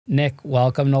Nick,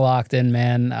 welcome to Locked In,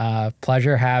 man.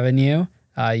 Pleasure having you.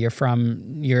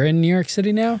 You're in New York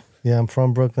City now? Yeah, I'm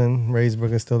from Brooklyn, raised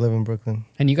Brooklyn, still live in Brooklyn.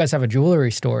 And you guys have a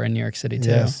jewelry store in New York City too?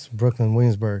 Yes, Brooklyn,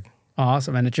 Williamsburg.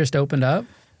 Awesome. And it just opened up?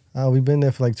 We've been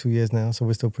there for like 2 years now, so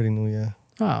we're still pretty new, yeah.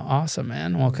 Oh, awesome,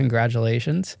 man. Well,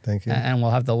 congratulations. Thank you. And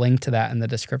we'll have the link to that in the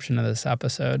description of this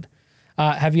episode.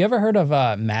 Have you ever heard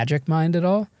of Magic Mind at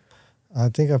all? I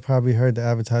think I probably heard the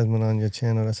advertisement on your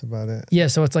channel. That's about it. Yeah,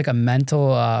 so it's like a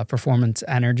mental performance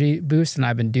energy boost, and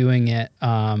I've been doing it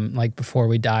like before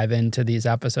we dive into these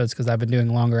episodes because I've been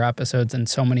doing longer episodes and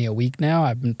so many a week now.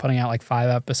 I've been putting out like 5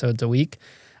 episodes a week.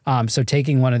 So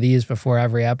taking one of these before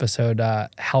every episode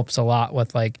helps a lot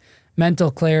with like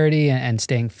mental clarity and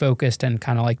staying focused and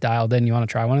kind of like dialed in. You want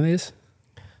to try one of these?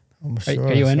 Sure,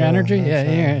 are you into energy? Yeah,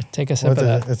 here, take a sip of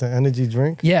that. It's an energy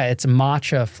drink? Yeah, it's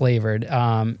matcha flavored.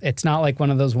 It's not like one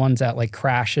of those ones that like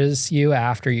crashes you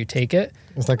after you take it.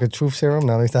 It's like a truth serum?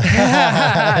 No, it's not.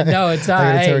 No, it's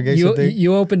not. Like hey,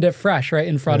 you opened it fresh right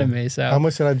in front of me. So how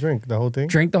much should I drink? The whole thing?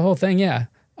 Drink the whole thing, yeah.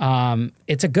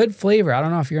 It's a good flavor. I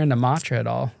don't know if you're into matcha at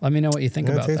all. Let me know what you think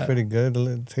about that. It tastes pretty good.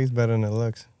 It tastes better than it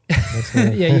looks.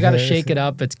 Yeah, you got to shake it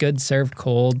up. It's good served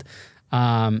cold.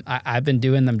 I've been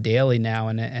doing them daily now,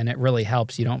 and it really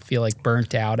helps. You don't feel like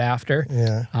burnt out after.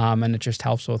 Yeah. And it just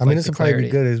helps with. I mean, like, this will probably be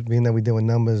good, is being that we deal with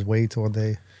numbers, weights all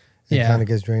day. It kind of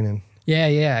gets draining.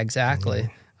 Yeah, exactly.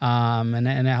 And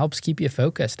it helps keep you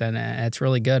focused, and it's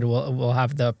really good. We'll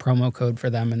have the promo code for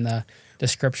them in the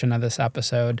description of this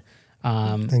episode.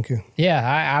 Thank you.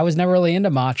 Yeah, I was never really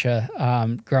into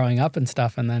matcha growing up and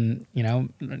stuff, and then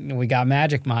we got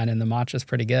Magic Mind, and the matcha's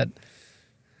pretty good.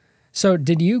 So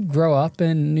did you grow up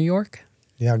in New York?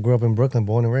 Yeah, I grew up in Brooklyn,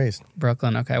 born and raised.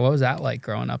 Brooklyn, okay. What was that like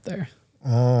growing up there?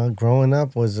 Growing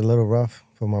up was a little rough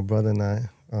for my brother and I.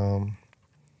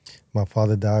 My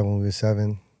father died when we were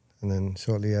 7, and then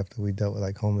shortly after we dealt with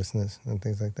like homelessness and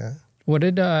things like that. What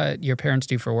did your parents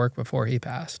do for work before he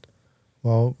passed?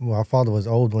 Well, our father was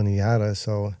old when he had us,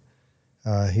 so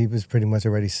he was pretty much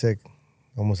already sick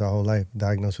almost our whole life,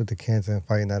 diagnosed with the cancer and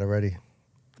fighting that already.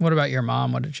 What about your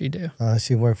mom? What did she do?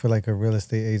 She worked for like a real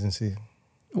estate agency.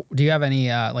 Do you have any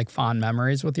like fond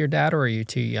memories with your dad, or are you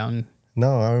too young?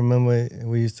 No, I remember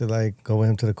we used to like go with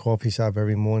him to the coffee shop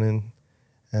every morning,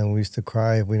 and we used to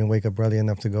cry if we didn't wake up early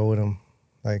enough to go with him.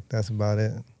 Like, that's about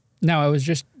it. No, it was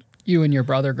just you and your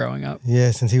brother growing up.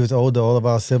 Yeah, since he was older, all of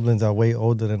our siblings are way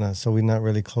older than us, so we're not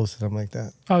really close to them like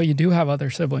that. Oh, you do have other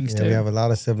siblings too? Yeah, we have a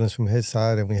lot of siblings from his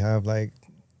side, and we have like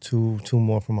two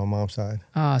more from my mom's side.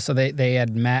 So they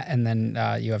had met, and then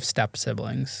you have step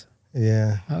siblings.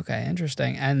 Yeah. Okay,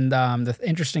 interesting. And the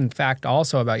interesting fact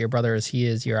also about your brother is he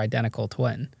is your identical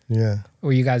twin. Yeah.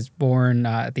 Were you guys born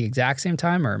at the exact same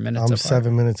time or minutes apart? I'm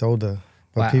 7 minutes older,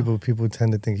 but Wow. people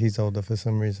tend to think he's older for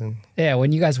some reason. Yeah,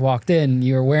 when you guys walked in,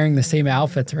 you were wearing the same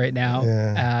outfits right now.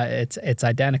 Yeah. It's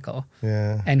identical.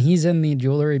 Yeah. And he's in the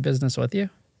jewelry business with you?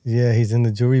 Yeah, he's in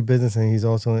the jewelry business, and he's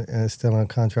also still on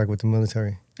contract with the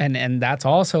military. And that's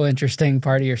also interesting.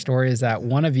 Part of your story is that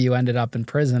one of you ended up in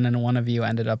prison and one of you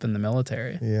ended up in the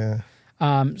military. Yeah.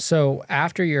 So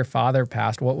after your father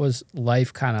passed, what was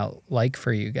life kind of like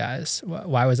for you guys?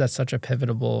 Why was that such a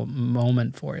pivotal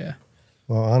moment for you?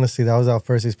 Well, honestly, that was our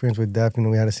first experience with death.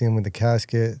 We had to see him with the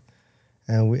casket.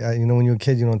 And when you're a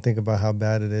kid, you don't think about how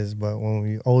bad it is. But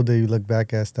when you're older, you look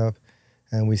back at stuff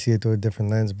and we see it through a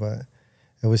different lens. But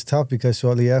it was tough because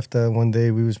shortly after, one day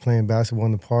we was playing basketball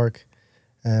in the park,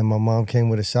 and my mom came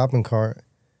with a shopping cart,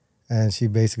 and she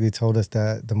basically told us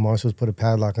that the marshals put a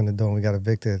padlock on the door and we got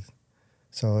evicted.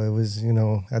 So it was,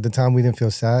 at the time we didn't feel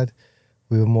sad.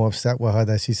 We were more upset with her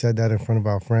that she said that in front of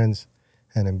our friends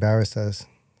and embarrassed us.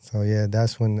 So yeah,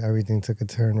 that's when everything took a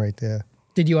turn right there.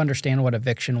 Did you understand what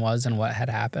eviction was and what had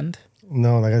happened?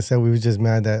 No, like I said, we were just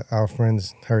mad that our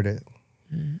friends heard it.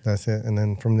 That's it. And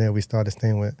then from there, we started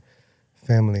staying with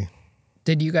family.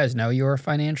 Did you guys know you were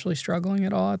financially struggling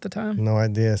at all at the time? No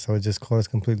idea, so it just caught us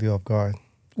completely off guard.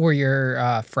 Were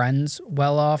your friends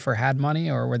well off or had money,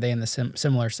 or were they in the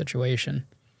similar situation?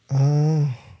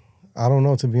 I don't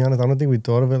know, to be honest. I don't think we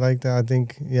thought of it like that.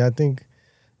 I think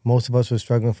most of us were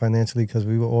struggling financially because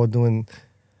we were all doing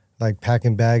like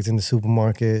packing bags in the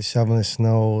supermarket, shoveling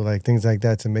snow, like things like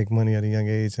that to make money at a young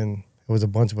age. And it was a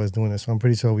bunch of us doing it. So I'm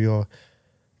pretty sure we all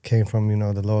came from,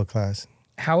 the lower class.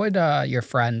 How would your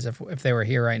friends, if they were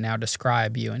here right now,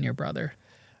 describe you and your brother?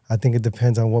 I think it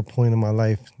depends on what point in my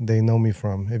life they know me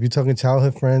from. If you're talking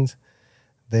childhood friends,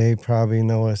 they probably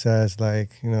know us as like,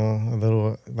 a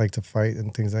little like to fight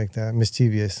and things like that.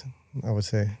 Mischievous, I would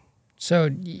say.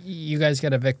 So you guys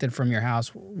get evicted from your house.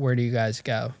 Where do you guys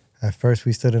go? At first,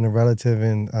 we stood in a relative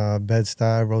in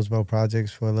Bed-Stuy, Roosevelt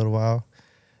Projects for a little while.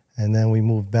 And then we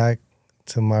moved back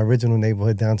to my original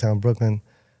neighborhood, downtown Brooklyn,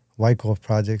 Wyckoff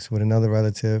Projects, with another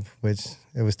relative, which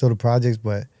it was still the projects,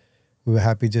 but we were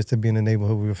happy just to be in a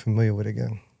neighborhood we were familiar with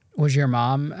again. Was your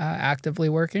mom actively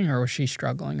working, or was she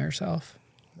struggling herself?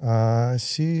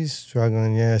 She's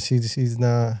struggling, yeah. She's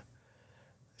not,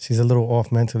 she's a little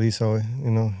off mentally, so,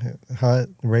 you know, her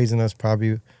raising us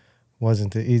probably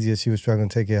wasn't the easiest. She was struggling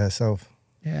to take care of herself.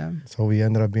 Yeah. So we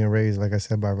ended up being raised, like I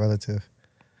said, by a relative.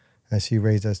 And she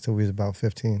raised us till we was about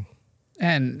 15.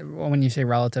 And when you say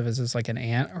relative, is this like an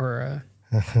aunt or a...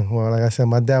 Well, like I said,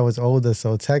 my dad was older,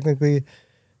 so technically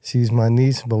she's my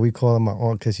niece, but we call her my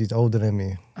aunt because she's older than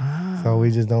me. Oh. So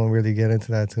we just don't really get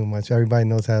into that too much. Everybody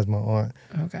knows her as my aunt.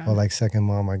 Okay. Or like second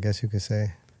mom, I guess you could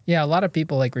say. Yeah, a lot of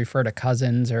people like refer to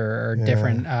cousins or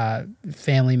different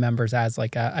family members as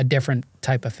like a different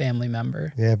type of family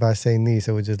member. Yeah, if I say niece,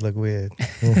 it would just look weird.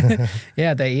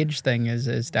 Yeah, the age thing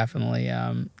is definitely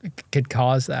could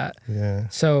cause that. Yeah.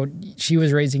 So she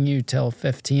was raising you till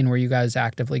 15. Were you guys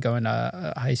actively going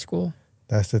to high school?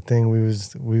 That's the thing. We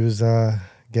was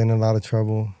getting in a lot of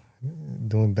trouble,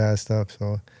 doing bad stuff.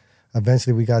 So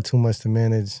eventually we got too much to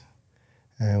manage,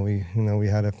 and we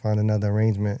had to find another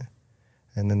arrangement.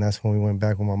 And then that's when we went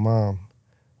back with my mom.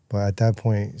 But at that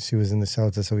point, she was in the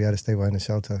shelter, so we had to stay behind the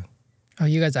shelter. Oh,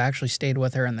 you guys actually stayed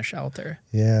with her in the shelter?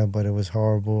 Yeah, but it was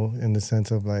horrible in the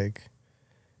sense of, like,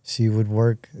 she would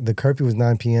work. The curfew was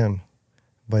 9 p.m.,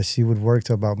 but she would work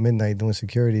till about midnight doing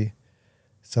security.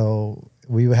 So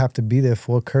we would have to be there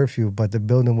for curfew, but the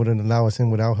building wouldn't allow us in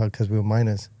without her because we were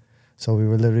minors. So we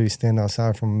would literally stand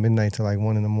outside from midnight to like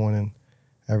 1 in the morning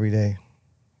every day.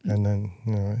 And then,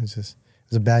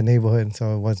 it's a bad neighborhood,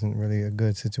 so it wasn't really a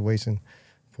good situation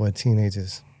for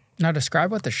teenagers. Now, describe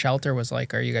what the shelter was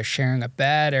like. Are you guys sharing a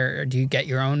bed, or do you get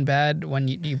your own bed when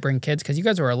you bring kids? Because you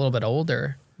guys were a little bit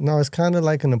older. No, it's kind of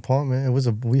like an apartment.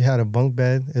 We had a bunk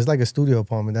bed. It's like a studio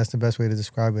apartment. That's the best way to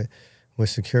describe it. With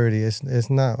security, it's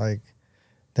not like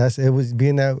it was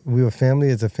being that we were family.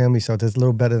 It's a family shelter. It's a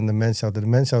little better than the men's shelter. The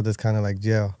men's shelter is kind of like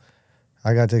jail.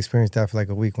 I got to experience that for like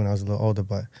a week when I was a little older,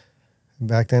 but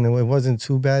back then, it wasn't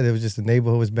too bad. It was just the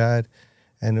neighborhood was bad.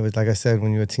 And it was, like I said,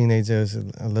 when you were a teenager, it was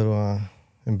a little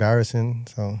embarrassing.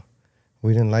 So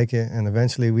we didn't like it. And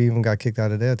eventually, we even got kicked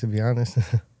out of there, to be honest.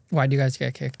 Why'd you guys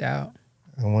get kicked out?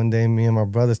 And one day, me and my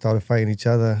brother started fighting each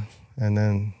other. And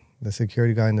then the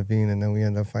security guy intervened, and then we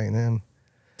ended up fighting him.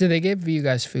 Did they give you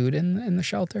guys food in the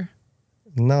shelter?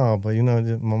 No, but,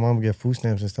 my mom would get food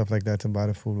stamps and stuff like that to buy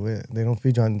the food with. They don't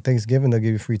feed you on Thanksgiving. They'll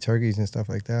give you free turkeys and stuff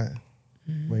like that.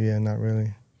 But yeah, not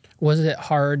really. Was it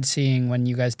hard seeing, when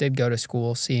you guys did go to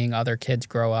school, seeing other kids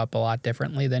grow up a lot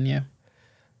differently than you?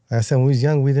 Like I said, when we was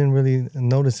young, we didn't really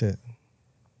notice it.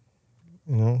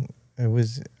 It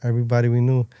was everybody we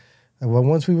knew. Well,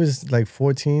 once we was like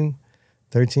 14,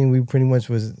 13, we pretty much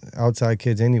was outside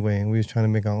kids anyway, and we was trying to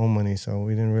make our own money, so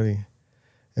we didn't really,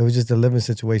 it was just a living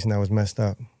situation that was messed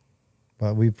up.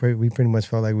 But we pretty much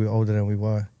felt like we were older than we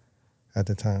were at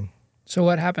the time. So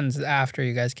what happens after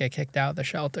you guys get kicked out of the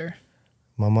shelter?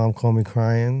 My mom called me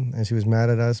crying, and she was mad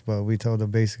at us, but we told her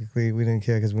basically we didn't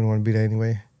care because we didn't want to be there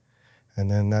anyway.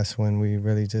 And then that's when we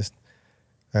really just,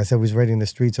 like I said, we was ready in the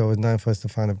street, so it was nothing for us to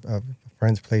find a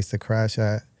friend's place to crash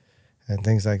at and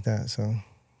things like that. So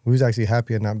we was actually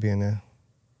happy at not being there.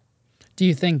 Do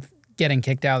you think getting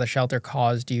kicked out of the shelter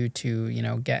caused you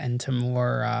to, get into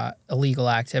more illegal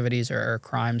activities or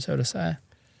crime, so to say?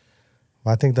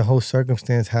 I think the whole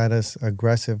circumstance had us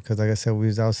aggressive because, like I said, we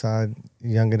was outside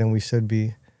younger than we should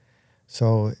be.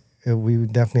 So we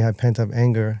definitely had pent-up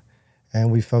anger,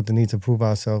 and we felt the need to prove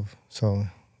ourselves. So,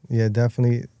 yeah,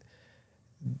 definitely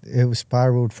it was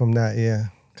spiraled from that, yeah,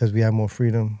 because we had more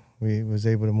freedom. We was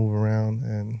able to move around,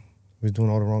 and we was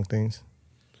doing all the wrong things.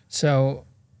 So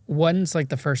when's, like,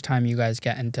 the first time you guys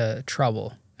get into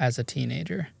trouble as a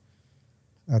teenager?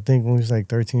 I think when we was, like,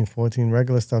 13, 14,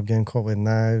 regular stuff, getting caught with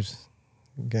knives.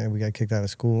 We got kicked out of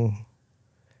school.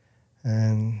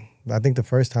 And I think the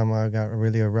first time I got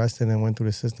really arrested and went through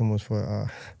the system was for,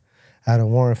 I had a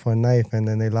warrant for a knife, and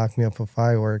then they locked me up for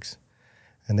fireworks.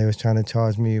 And they was trying to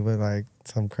charge me with like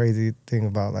some crazy thing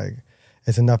about like,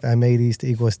 it's enough M80s to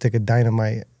equal a stick of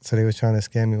dynamite. So they was trying to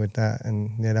scam me with that.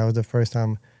 And yeah, that was the first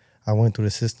time I went through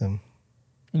the system.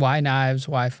 Why knives?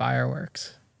 Why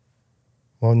fireworks?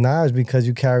 Well, knives because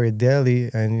you carry it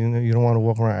daily, and you don't want to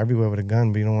walk around everywhere with a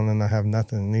gun, but you don't want to not have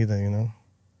nothing neither,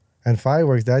 And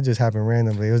fireworks, that just happened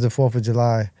randomly. It was the 4th of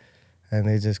July, and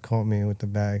they just caught me with the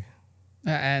bag.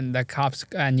 And the cops,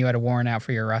 and you had a warrant out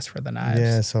for your arrest for the knives.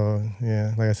 Yeah, so,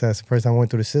 yeah, like I said, it's the first time I went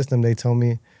through the system. They told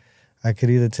me I could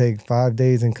either take 5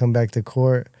 days and come back to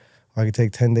court, or I could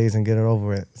take 10 days and get it over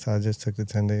with. So I just took the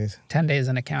 10 days. 10 days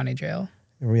in a county jail?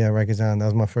 Yeah, Rikers Island. That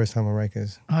was my first time at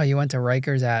Rikers. Oh, you went to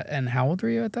Rikers and how old were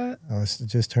you at that? I was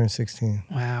just turned 16.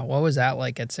 Wow. What was that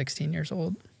like at 16 years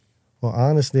old? Well,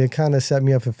 honestly, it kind of set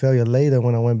me up for failure later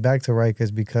when I went back to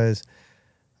Rikers because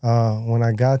when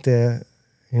I got there,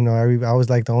 you know, I was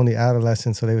like the only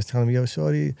adolescent, so they was telling me, yo,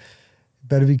 shorty,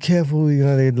 better be careful. You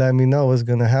know, they'd let me know what's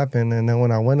going to happen. And then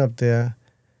when I went up there,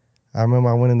 I remember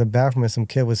I went in the bathroom and some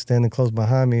kid was standing close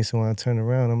behind me. So when I turned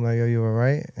around, I'm like, yo, you all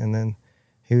right? And then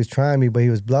he was trying me, but he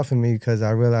was bluffing me because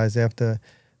I realized after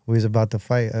we was about to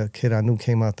fight, a kid I knew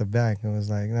came out the back and was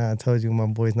like, nah, I told you my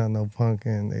boy's not no punk.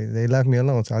 And they left me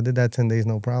alone. So I did that 10 days,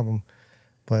 no problem.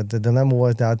 But the dilemma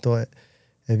was that I thought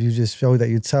if you just show that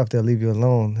you're tough, they'll leave you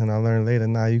alone. And I learned later,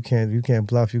 nah, you can't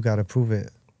bluff. You got to prove it.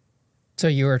 So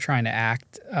you were trying to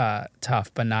act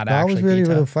tough, but not Well, actually I was really be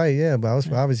ready to tough. fight, yeah, but I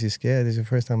was obviously scared. It's your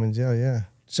first time in jail, yeah.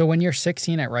 So when you're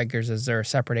 16 at Rikers, is there a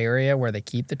separate area where they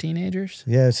keep the teenagers?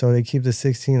 Yeah, so they keep the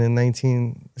 16 and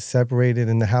 19 separated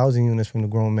in the housing units from the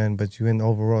grown men, but you in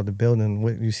overall the building,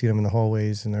 you see them in the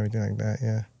hallways and everything like that,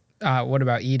 yeah. What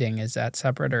about eating? Is that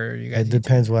separate or you guys It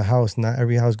depends what house. Not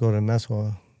every house go to the mess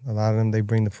hall. A lot of them, they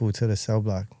bring the food to the cell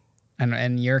block. And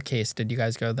in your case, did you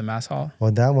guys go to the mess hall?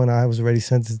 Well, that one, I was already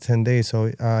sentenced to 10 days,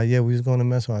 so yeah, we was going to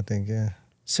mess hall, I think, yeah.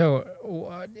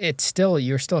 So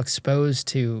you're still exposed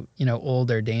to, you know,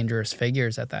 older, dangerous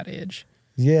figures at that age.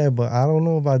 Yeah, but I don't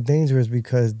know about dangerous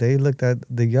because they looked at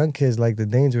the young kids like the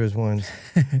dangerous ones.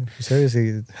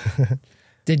 Seriously.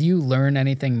 Did you learn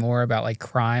anything more about like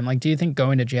crime? Like, do you think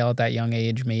going to jail at that young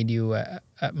age made you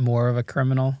more of a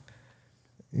criminal?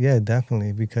 Yeah,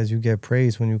 definitely, because you get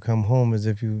praised when you come home as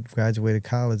if you graduated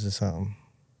college or something.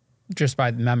 Just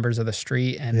by members of the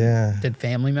street? And Yeah. did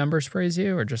family members praise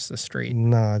you or just the street?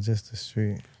 Nah, just the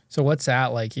street. So what's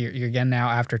that like? You're getting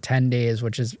out after 10 days,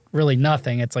 which is really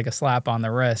nothing. It's like a slap on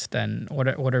the wrist. And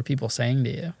what are people saying to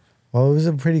you? Well, it was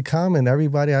a pretty common.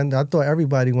 Everybody, I thought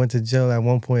everybody went to jail at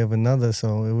one point or another,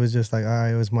 so it was just like, all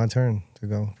right, it was my turn to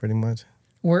go, pretty much.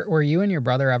 Were you and your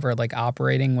brother ever like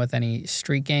operating with any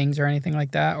street gangs or anything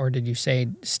like that? Or did you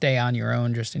stay on your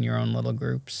own, just in your own little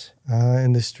groups?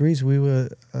 In the streets, we were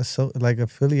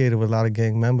affiliated with a lot of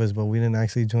gang members, but we didn't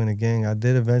actually join a gang. I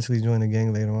did eventually join a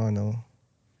gang later on, though.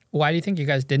 Why do you think you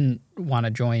guys didn't want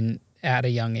to join at a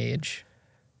young age?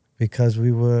 Because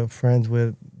we were friends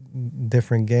with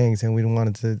different gangs and we didn't want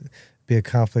it to be a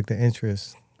conflict of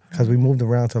interest. Because we moved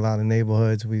around to a lot of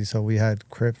neighborhoods. So we had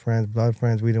Crip friends, Blood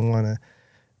friends. We didn't want to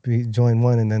join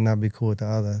one and then not be cool with the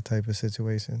other type of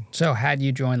situation. So had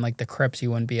you joined like the Crips,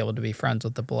 you wouldn't be able to be friends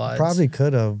with the Bloods? Probably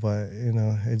could have, but, you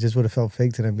know, it just would have felt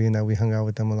fake to them being that we hung out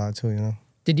with them a lot too, you know?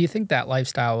 Did you think that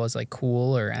lifestyle was like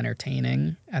cool or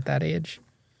entertaining at that age?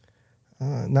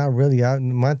 Not really.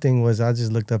 My thing was I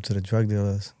just looked up to the drug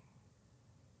dealers.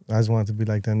 I just wanted to be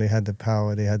like them. They had the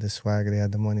power, they had the swagger, they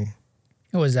had the money.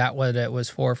 Was that what it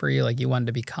was for you? Like you wanted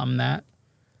to become that?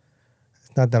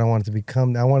 It's not that I wanted to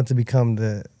become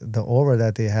the aura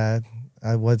that they had.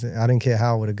 I didn't care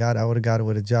how I would have got it. I would have got it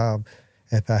with a job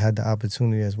if I had the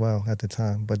opportunity as well at the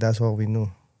time. But that's all we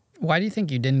knew. Why do you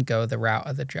think you didn't go the route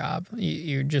of the job?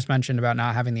 You just mentioned about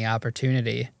not having the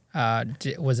opportunity.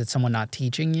 Was it someone not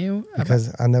teaching you?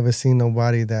 Because I never seen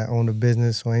nobody that owned a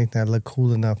business or anything that looked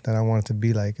cool enough that I wanted to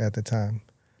be like at the time.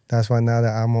 That's why now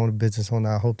that I'm on a business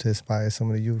owner, I hope to inspire some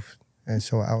of the youth and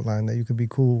show an outline that you could be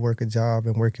cool, work a job,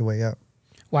 and work your way up.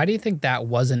 Why do you think that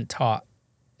wasn't taught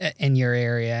in your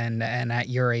area and at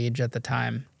your age at the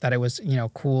time, that it was, you know,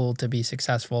 cool to be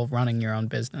successful running your own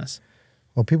business?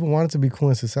 Well, people wanted to be cool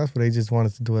and successful. They just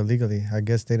wanted to do it legally. I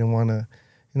guess they didn't want to,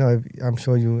 you know, I'm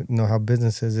sure you know how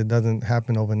business is. It doesn't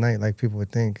happen overnight like people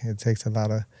would think. It takes a lot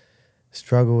of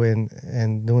struggle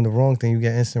and doing the wrong thing. You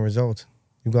get instant results.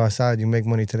 You go outside, you make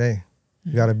money today.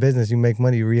 You got a business, you make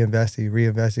money, you reinvest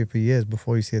it for years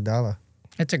before you see a dollar.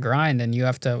 It's a grind, and you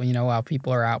have to, you know, while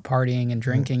people are out partying and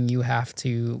drinking, you have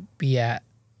to be at,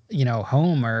 you know,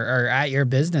 home or at your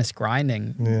business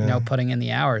grinding, you know, putting in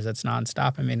the hours. It's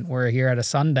nonstop. I mean, we're here at a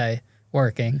Sunday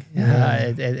working.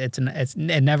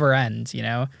 It never ends, you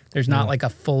know. There's not like a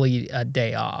fully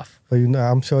day off. But, you know,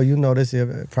 I'm sure you notice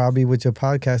probably with your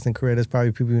podcasting career, there's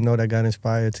probably people you know that got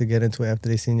inspired to get into it after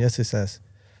they seen your success.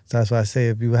 So that's why I say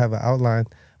if you have an outline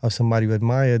of somebody you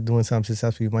admire doing something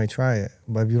successful, you might try it.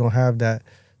 But if you don't have that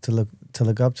to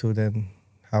look up to, then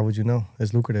how would you know?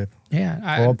 It's lucrative.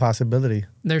 Yeah. All possibility.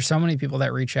 There's so many people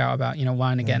that reach out about, you know,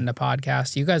 wanting to get into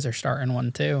podcasts. You guys are starting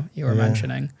one too, you were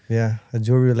mentioning. Yeah, a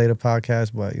jewelry-related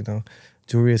podcast, but, you know,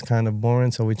 jewelry is kind of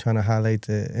boring, so we're trying to highlight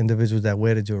the individuals that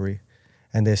wear the jewelry.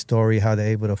 and their story, how they're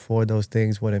able to afford those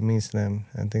things, what it means to them,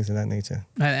 and things of that nature.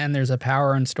 And there's a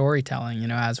power in storytelling, you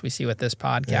know, as we see with this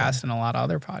podcast and a lot of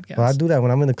other podcasts. Well, I do that when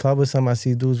I'm in the club or something. I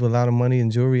see dudes with a lot of money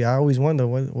and jewelry. I always wonder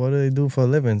what do they do for a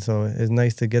living. So it's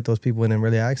nice to get those people in and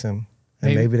really ask them.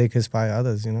 And maybe they could inspire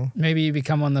others, you know? Maybe you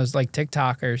become one of those like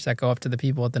TikTokers that go up to the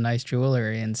people with the nice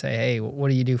jewelry and say, hey, what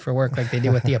do you do for work? Like they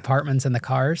do with the apartments and the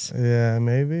cars. Yeah,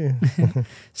 maybe.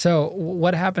 So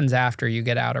what happens after you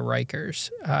get out of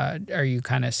Rikers? Are you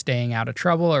kind of staying out of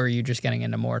trouble, or are you just getting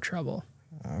into more trouble?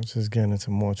 I was just getting into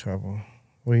more trouble.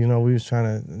 Well, you know, we was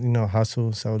trying to, you know,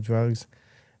 hustle, sell drugs.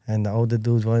 And the older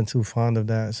dudes weren't too fond of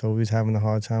that. So we was having a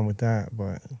hard time with that.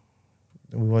 But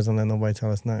we wasn't letting nobody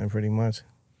tell us nothing pretty much.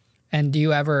 And do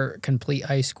you ever complete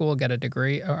high school, get a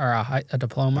degree or a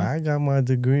diploma? I got my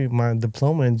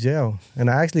diploma in jail. And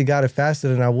I actually got it faster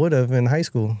than I would have in high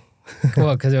school.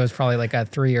 Cool, because it was probably like a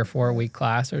 3 or 4 week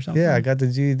class or something? Yeah, I got the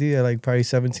GED at like probably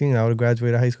 17. I would have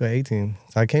graduated high school at 18.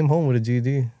 So I came home with a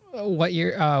GED. What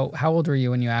year, how old were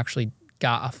you when you actually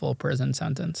got a full prison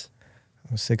sentence?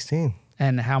 I was 16.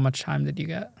 And how much time did you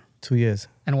get? 2 years.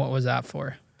 And what was that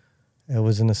for? It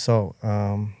was an assault.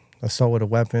 Assault with a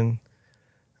weapon.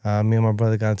 Me and my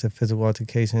brother got into a physical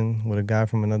altercation with a guy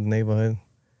from another neighborhood.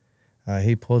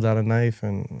 He pulled out a knife,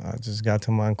 and I just got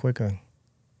to mine quicker.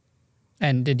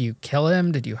 And did you kill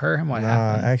him? Did you hurt him? What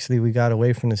happened? Actually, we got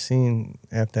away from the scene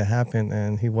after it happened,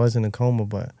 and he was in a coma,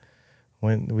 but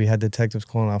when we had detectives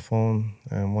calling our phone,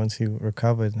 and once he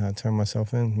recovered, I turned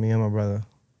myself in, me and my brother.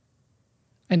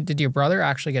 And did your brother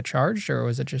actually get charged, or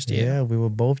was it just you? Yeah, we were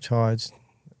both charged,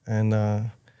 and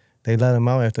they let him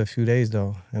out after a few days,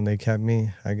 though, and they kept me,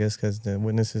 I guess, because the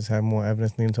witnesses had more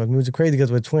evidence than even told me. It was crazy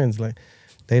because we're twins. Like,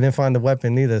 they didn't find the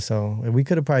weapon either, so we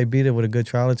could have probably beat it with a good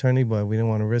trial attorney, but we didn't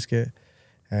want to risk it.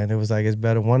 And it was like, it's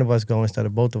better one of us go instead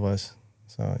of both of us.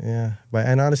 So, yeah.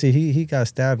 And honestly, he got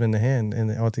stabbed in the hand in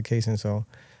the altercation, so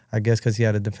I guess because he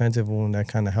had a defensive wound, that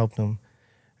kind of helped him.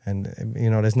 And, you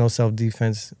know, there's no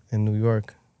self-defense in New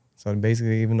York. So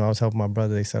basically, even though I was helping my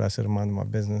brother, they said I should have minded my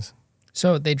business.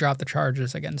 So they dropped the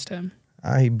charges against him?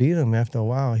 He beat him after a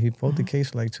while. He fought the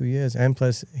case for like 2 years. And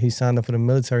plus, he signed up for the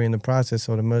military in the process,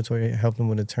 so the military helped him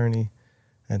with an attorney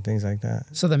and things like that.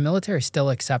 So the military still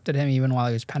accepted him even while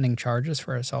he was pending charges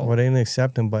for assault? Well, they didn't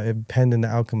accept him, but pending the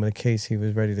outcome of the case, he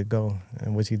was ready to go,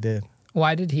 and which he did.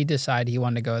 Why did he decide he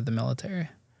wanted to go to the military?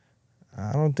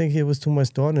 I don't think it was too much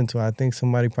thought into it. I think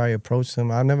somebody probably approached him.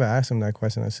 I never asked him that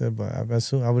question, I said, but I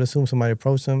would assume somebody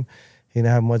approached him. He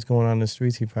didn't have much going on in the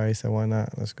streets. He probably said, why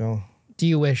not? Let's go. Do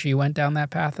you wish you went down that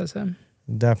path as him?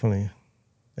 Definitely.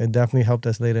 It definitely helped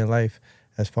us later in life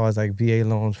as far as like VA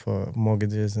loans for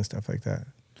mortgages and stuff like that.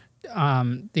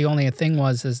 The only thing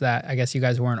is that I guess you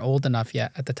guys weren't old enough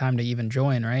yet at the time to even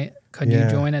join, right? Couldn't you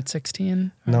join at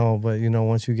 16? No, but you know,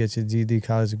 once you get your GED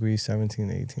college degree,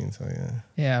 17, 18, so yeah.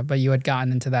 Yeah, but you had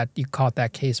gotten into that, you caught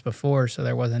that case before, so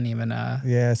there wasn't even a...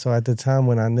 Yeah, so at the time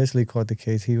when I initially caught the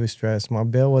case, he was stressed. My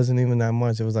bail wasn't even that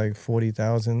much. It was like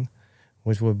 $40,000,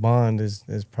 which with bond is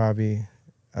probably,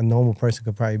 a normal person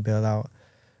could probably bail out.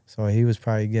 So he was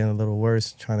probably getting a little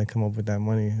worse trying to come up with that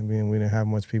money. I mean, we didn't have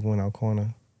much people in our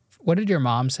corner. What did your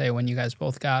mom say when you guys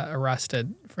both got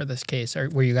arrested for this case? Or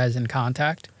were you guys in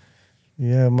contact?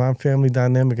 Yeah, my family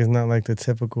dynamic is not like the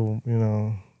typical, you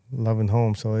know, loving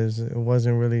home. So it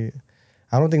wasn't really,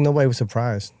 I don't think nobody was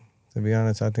surprised, to be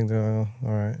honest. I think they're all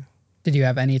right. Did you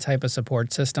have any type of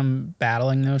support system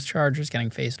battling those charges, getting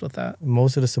faced with that?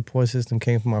 Most of the support system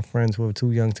came from my friends who were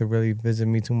too young to really visit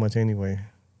me too much anyway.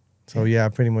 So yeah, I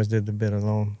pretty much did the bit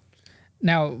alone.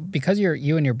 Now, because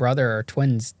you and your brother are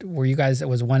twins, were you guys,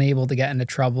 was one able to get into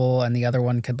trouble and the other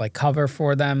one could like cover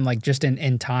for them, like just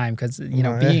in time? Because, you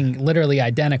know, being literally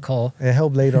identical. It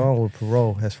helped later on with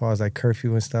parole as far as like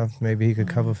curfew and stuff. Maybe he could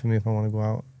cover for me if I want to go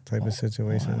out type of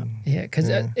situation. Wow. Yeah, because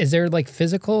is there like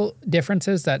physical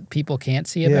differences that people can't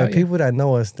see about you? Yeah, people that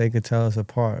know us, they could tell us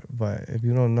apart. But if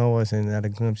you don't know us and at a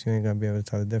glimpse, you ain't going to be able to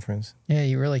tell the difference. Yeah,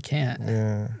 you really can't.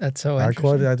 Yeah. That's so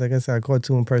interesting. Like I said, I caught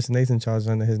 2 impersonation charges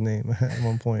under his name at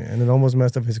one point, and it almost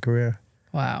messed up his career.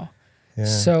 Wow. Yeah.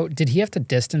 So did he have to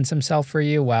distance himself for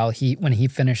you when he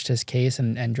finished his case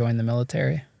and joined the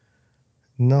military?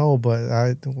 No,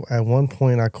 but at one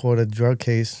point I caught a drug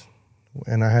case,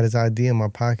 and I had his ID in my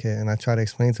pocket, and I tried to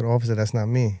explain to the officer that's not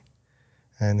me.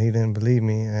 And he didn't believe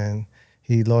me, and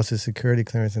he lost his security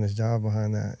clearance and his job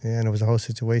behind that. Yeah, and it was a whole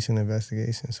situation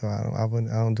investigation, so I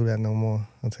don't do that no more,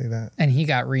 I'll tell you that. And he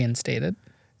got reinstated?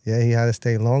 Yeah, he had to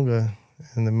stay longer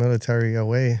in the military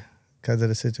away because of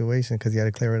the situation, because he had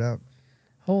to clear it up.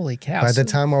 Holy cow. But at the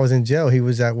time I was in jail, he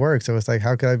was at work, so it's like,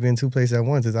 how could I be in 2 places at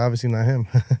once? It's obviously not him.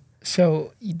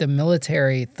 So the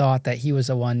military thought that he was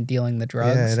the one dealing the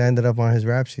drugs? Yeah, it ended up on his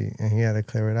rap sheet, and he had to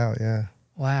clear it out, yeah.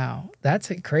 Wow.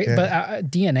 That's crazy. Yeah.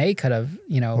 But DNA could have,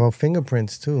 Well,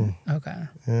 fingerprints, too. Okay.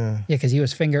 Yeah. Yeah, because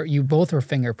you both were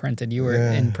fingerprinted. You were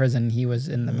in prison. He was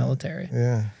in the military.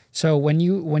 Yeah. So when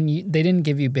they didn't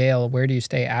give you bail, where do you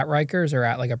stay? At Rikers or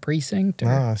at like a precinct? Or?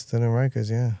 No, I stood in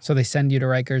Rikers, yeah. So they send you to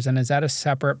Rikers, and is that a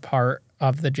separate part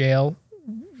of the jail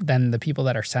than the people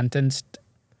that are sentenced?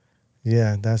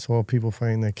 Yeah, that's all people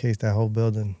fighting their case, that whole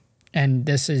building. And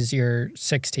this is your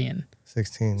 16?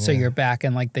 16, So yeah. you're back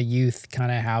in like the youth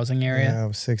kind of housing area? Yeah, I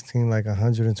was 16, like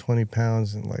 120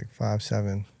 pounds and like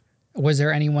 5'7". Was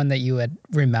there anyone that you had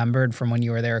remembered from when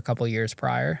you were there a couple years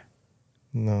prior?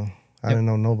 No, I didn't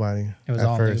know nobody. It was at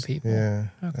all first. new people? Yeah,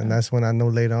 Okay. and that's when I know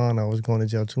later on I was going to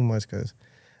jail too much because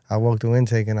I walk through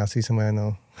intake and I see somebody I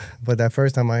know. But that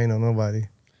first time I ain't know nobody.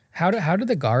 How do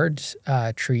the guards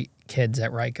treat kids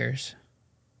at Rikers?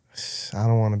 I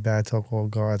don't want to bad talk all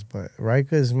guards, but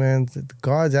Rikers, man, the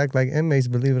guards act like inmates,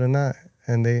 believe it or not.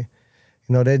 And they,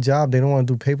 their job, they don't want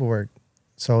to do paperwork.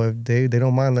 So if they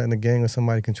don't mind letting a gang or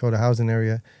somebody control the housing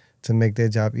area to make their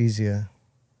job easier.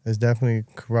 It's definitely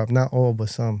corrupt. Not all, but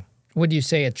some. Would you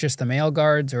say it's just the male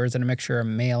guards, or is it a mixture of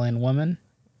male and woman?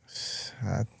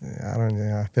 I don't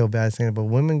know. I feel bad saying it, but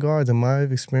women guards, in my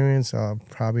experience, are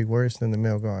probably worse than the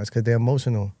male guards because they're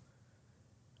emotional.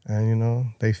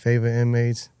 And, they favor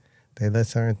inmates. They let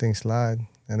certain things slide.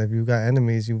 And if you got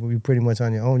enemies, you pretty much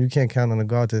on your own. You can't count on the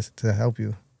guard to help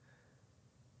you.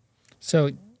 So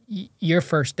your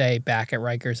first day back at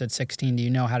Rikers at 16, do you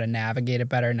know how to navigate it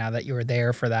better now that you were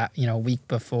there for that, week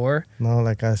before? No,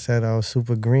 like I said, I was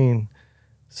super green.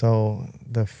 So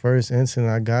the first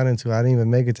incident I got into, I didn't even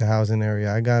make it to housing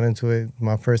area. I got into it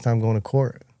my first time going to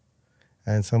court.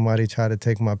 And somebody tried to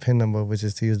take my PIN number, which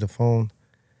is to use the phone.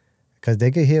 Because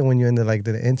they could hear when you're in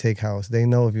the intake house. They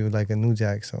know if you're like a new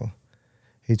jack. So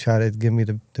he tried to give me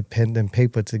the pen and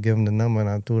paper to give him the number, and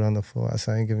I threw it on the floor. I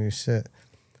said, I ain't giving you shit.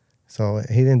 So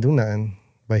he didn't do nothing.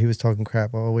 But he was talking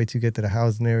crap. Oh, wait till you get to the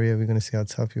housing area. We're going to see how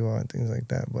tough you are and things like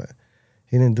that. But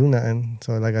he didn't do nothing.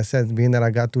 So like I said, being that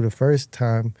I got through the first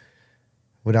time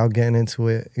without getting into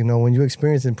it, when you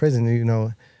experience in prison,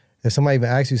 if somebody even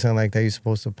asks you something like that, you're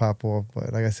supposed to pop off.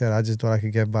 But like I said, I just thought I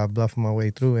could get by bluffing my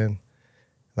way through. And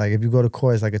like if you go to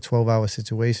court, it's like a 12-hour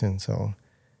situation. So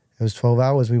it was 12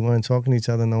 hours. We weren't talking to each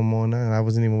other no more. Nothing. I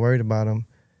wasn't even worried about him.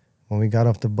 When we got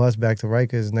off the bus back to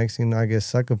Rikers, next thing you know, I get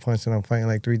sucker punched and I'm fighting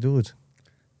like 3 dudes.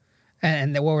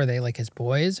 And what were they, like his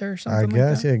boys or something? I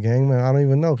guess, yeah, gangman. I don't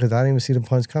even know because I didn't even see the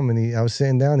punch coming. I was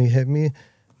sitting down, he hit me.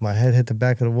 My head hit the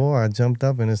back of the wall. I jumped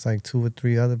up and it's like 2 or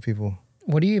 3 other people.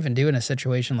 What do you even do in a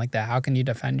situation like that? How can you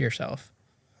defend yourself?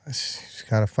 Just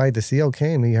gotta fight. The CO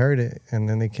came, he heard it, and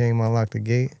then they came, unlocked the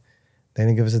gate. They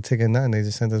didn't give us a ticket, nothing. They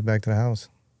just sent us back to the house.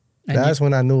 And that's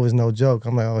when I knew it was no joke.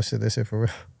 I'm like, oh shit, this shit for real.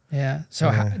 Yeah.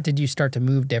 So did you start to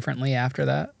move differently after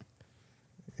that?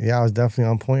 Yeah, I was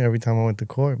definitely on point every time I went to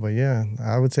court. But yeah,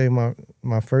 I would say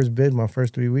my first bid, my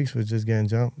first 3 weeks was just getting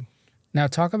jumped. Now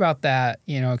talk about that,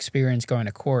 experience going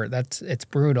to court. It's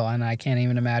brutal, and I can't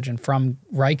even imagine from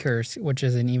Rikers, which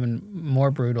is an even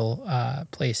more brutal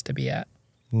place to be at.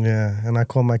 Yeah, and I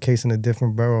caught my case in a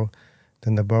different borough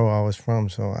than the borough I was from,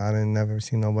 so I didn't never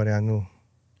see nobody I knew.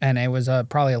 And it was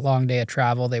probably a long day of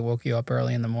travel. They woke you up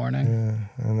early in the morning.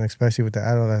 Yeah, and especially with the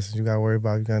adolescents, you got to worry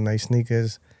about you got nice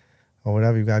sneakers or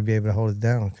whatever. You got to be able to hold it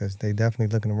down because they definitely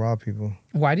looking to rob people.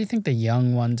 Why do you think the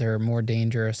young ones are more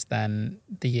dangerous than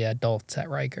the adults at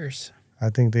Rikers? I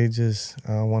think they just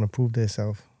want to prove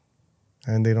themselves,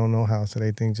 and they don't know how, so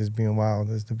they think just being wild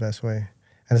is the best way.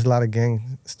 And it's a lot of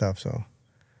gang stuff, so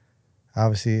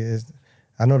obviously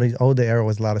I know the older era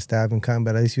was a lot of stabbing, cutting,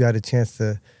 but at least you had a chance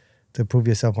to prove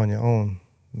yourself on your own.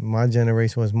 My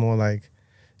generation was more like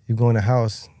you go in the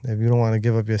house. If you don't want to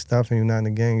give up your stuff and you're not in the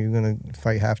gang, you're going to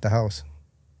fight half the house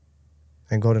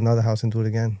and go to another house and do it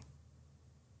again.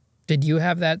 Did you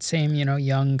have that same,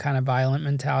 young kind of violent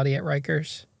mentality at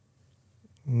Rikers?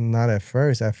 Not at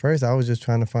first. At first, I was just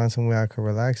trying to find somewhere I could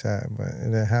relax at, but it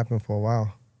didn't happen for a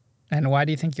while. And why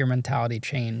do you think your mentality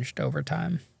changed over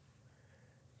time?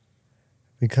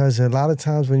 Because a lot of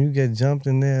times when you get jumped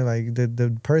in there, like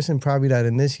the person probably that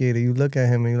initiated, you look at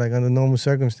him and you're like, under normal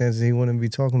circumstances, he wouldn't be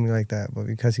talking to me like that. But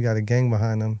because he got a gang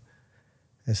behind him,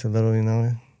 it's a little,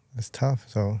 it's tough.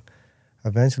 So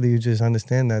eventually you just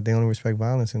understand that they only respect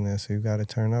violence in there. So you got to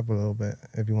turn up a little bit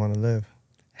if you want to live.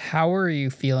 How are you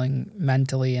feeling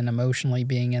mentally and emotionally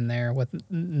being in there with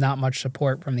not much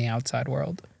support from the outside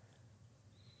world?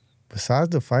 Besides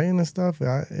the fighting and stuff,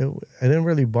 it didn't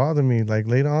really bother me. Like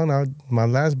later on, my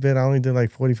last bid, I only did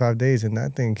like 45 days, and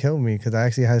that thing killed me because I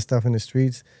actually had stuff in the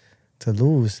streets to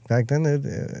lose. Back then, it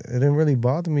didn't really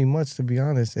bother me much, to be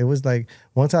honest. It was like,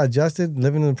 once I adjusted,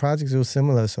 living in the projects, it was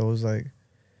similar. So it was like,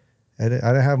 I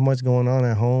didn't have much going on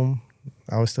at home.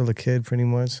 I was still a kid pretty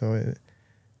much, so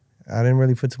I didn't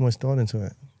really put too much thought into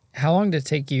it. How long did it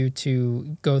take you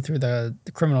to go through the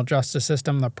criminal justice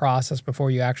system, the process, before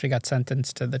you actually got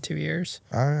sentenced to the 2 years?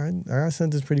 I got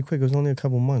sentenced pretty quick. It was only a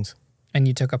couple months. And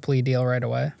you took a plea deal right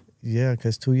away? Yeah,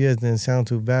 because 2 years didn't sound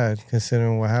too bad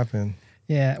considering what happened.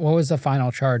 Yeah. What was the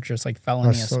final charge? Just like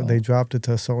felony assault? They dropped it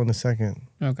to assault in the second.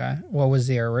 Okay. What was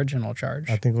the original charge?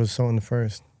 I think it was assault in the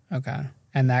first. Okay.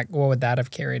 And what would that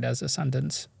have carried as a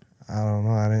sentence? I don't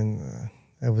know. I didn't.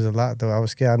 It was a lot, though. I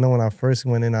was scared. I know when I first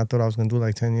went in, I thought I was going to do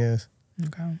like 10 years.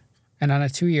 Okay. And on a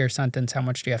 2-year sentence, how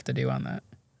much do you have to do on that?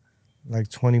 Like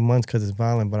 20 months because it's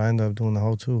violent, but I ended up doing the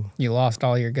whole 2. You lost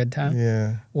all your good time?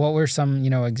 Yeah. What were some,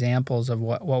 examples of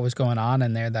what was going on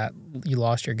in there that you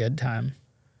lost your good time?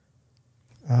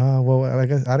 Well, I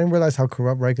didn't realize how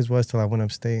corrupt Rikers was till I went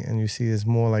upstate, and you see it's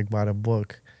more like by the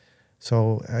book.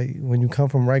 So when you come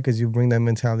from Rikers, you bring that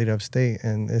mentality to upstate,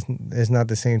 and it's not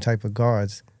the same type of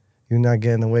guards. You're not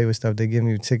getting away with stuff. They give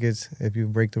you tickets if you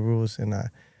break the rules, and I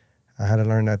had to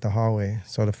learn that the hard way.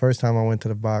 So the first time I went to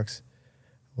the box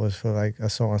was for like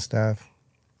assault on staff.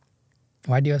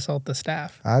 Why'd you assault the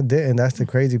staff? I didn't. That's the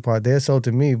crazy part. They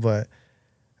assaulted me, but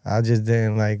I just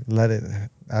didn't let it.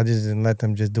 I just didn't let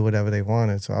them just do whatever they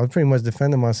wanted. So I was pretty much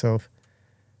defending myself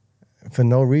for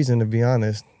no reason, to be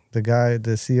honest. The guy,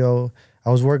 the CO,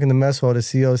 I was working the mess hall. The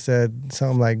CO said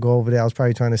something like, "Go over there." I was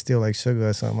probably trying to steal like sugar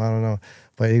or something. I don't know.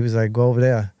 But he was like, "Go over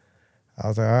there." I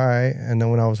was like, "All right." And then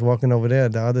when I was walking over there,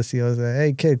 the other CO said,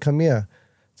 "Hey, kid, come here."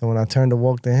 So when I turned to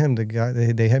walk to him, the guy,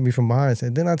 they hit me from behind and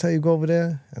said, "Didn't I tell you go over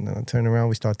there?" And then I turned around,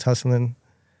 we start tussling.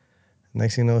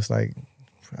 Next thing you know, it's like,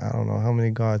 I don't know how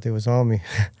many guards they was on me.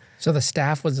 So the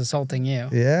staff was assaulting you?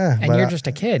 Yeah. And you're just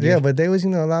a kid. Yeah, but they was, a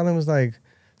lot of them was like,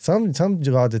 some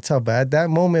guards are tough. But at that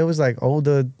moment, it was like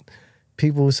older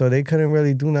people, so they couldn't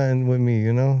really do nothing with me,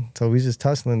 So we just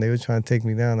tussling. They were trying to take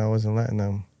me down. I wasn't letting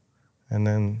them. And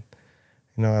then,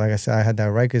 like I said, I had that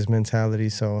Rikers mentality.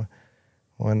 So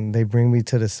when they bring me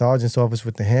to the sergeant's office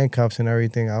with the handcuffs and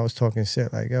everything, I was talking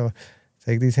shit like, "Yo,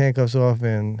 take these handcuffs off."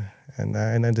 And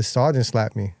then the sergeant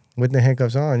slapped me with the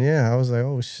handcuffs on. Yeah, I was like,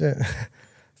 "Oh, shit."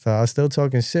 So I was still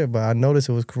talking shit, but I noticed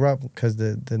it was corrupt because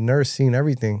the nurse seen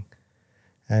everything.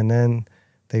 And then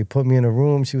they put me in a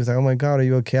room. She was like, "Oh, my God, are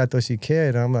you okay?" I thought she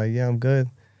cared. I'm like, "Yeah, I'm good."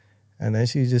 And then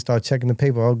she just started checking the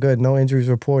paper. "Oh, good, no injuries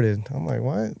reported." I'm like,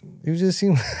 "What? You just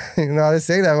seem," I didn't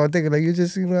say that. I'm thinking, like, you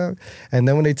just seem like. And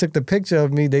then when they took the picture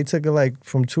of me, they took it like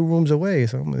from 2 rooms away.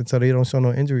 So they don't show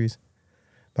no injuries.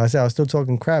 But I said, I was still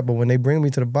talking crap. But when they bring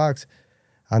me to the box,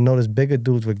 I noticed bigger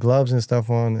dudes with gloves and stuff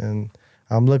on. And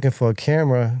I'm looking for a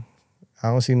camera. I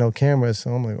don't see no cameras.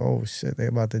 So I'm like, "Oh, shit, they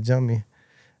about to jump me."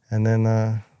 And then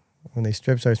when they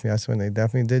strip searched me, that's when they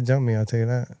definitely did jump me, I'll tell you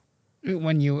that.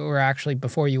 When you were actually,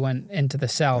 before you went into the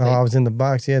cell? Oh, I was in the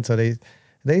box, yeah. So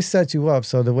they set you up.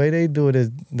 So the way they do it is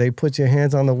they put your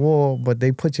hands on the wall, but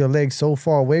they put your legs so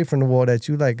far away from the wall that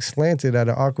you like slanted at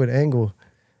an awkward angle.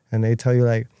 And they tell you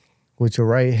like, with your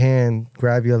right hand,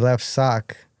 grab your left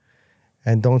sock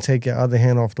and don't take your other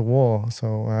hand off the wall.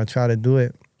 So I tried to do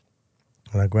it.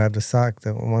 And I grabbed the sock.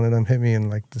 One of them hit me in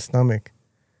like the stomach.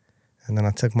 And then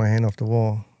I took my hand off the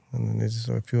wall. And then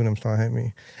a few of them started hitting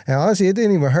me. And honestly, it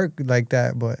didn't even hurt like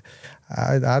that, but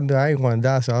I ain't want to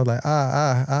die, so I was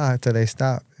like, till they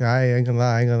stopped. I ain't gonna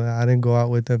lie, I didn't go out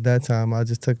with them that time. I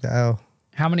just took the L.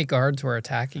 How many guards were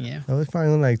attacking you? It was probably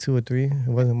only like 2 or 3. It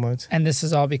wasn't much. And this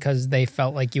is all because they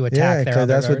felt like you attacked their other guards? Yeah, because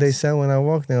that's what they said when I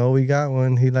walked in. "Oh, we got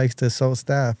one. He likes to assault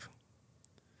staff."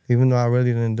 Even though I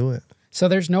really didn't do it. So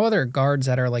there's no other guards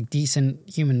that are like decent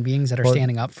human beings that are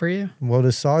standing up for you? Well,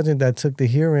 the sergeant that took the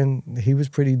hearing, he was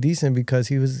pretty decent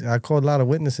because I called a lot of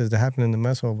witnesses that happened in the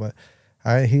mess hall, but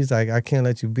he's like, "I can't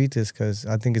let you beat this because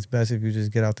I think it's best if you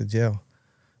just get out the jail."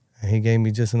 And he gave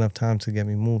me just enough time to get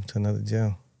me moved to another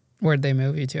jail. Where'd they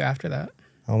move you to after that?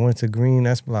 I went to Green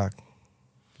S Block,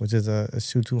 which is a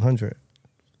SHU 200.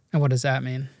 And what does that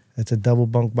mean? It's a double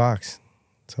bunk box.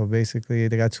 So basically,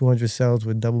 they got 200 cells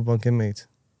with double bunk inmates.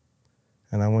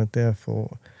 And I went there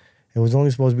it was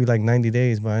only supposed to be like 90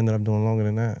 days, but I ended up doing longer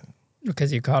than that.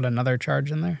 Because you caught another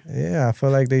charge in there? Yeah, I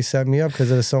feel like they set me up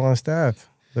because of the assault on staff.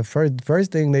 The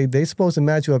first thing, they supposed to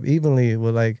match you up evenly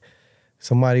with like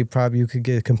somebody probably you could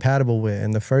get compatible with.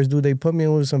 And the first dude they put me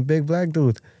in was some big black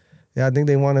dude. Yeah, I think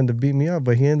they wanted to beat me up,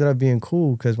 but he ended up being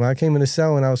cool because when I came in the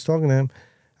cell and I was talking to him,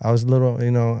 I was a little,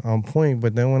 on point.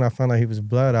 But then when I found out he was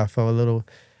blood, I felt a little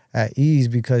at ease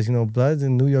because, Bloods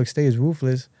in New York State is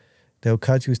ruthless. they'll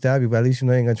cut you, stab you, but at least you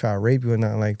know they ain't gonna try to rape you or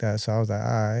nothing like that. So I was like, all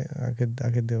right, I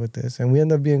could deal with this. And we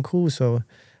ended up being cool, so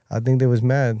I think they was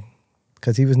mad.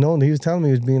 Because he was telling me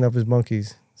he was beating up his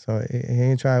monkeys. So he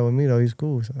ain't trying with me, though. He's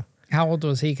cool. So How old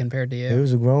was he compared to you? he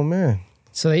was a grown man.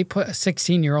 So they put a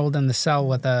 16-year-old in the cell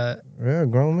with a... Yeah,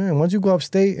 grown man. Once you go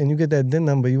upstate and you get that DIN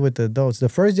number, you with the adults. The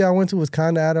first jail I went to was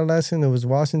kind of adolescent. It was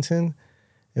Washington.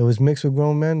 It was mixed with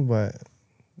grown men, but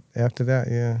after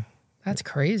that, yeah. That's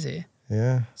crazy.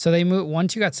 Yeah. So they moved,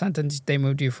 once you got sentenced, they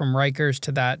moved you from Rikers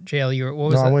to that jail.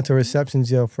 I went to reception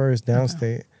jail first,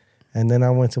 downstate. Okay. And then I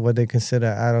went to what they consider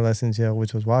adolescent jail,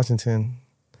 which was Washington.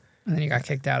 And then you got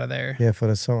kicked out of there. Yeah, for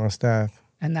the assault on staff.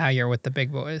 And now you're with the big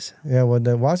boys. Yeah, well,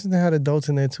 the Washington had adults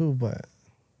in there too, but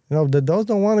the adults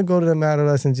don't want to go to them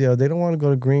adolescent jail. They don't want to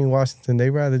go to Green Washington. They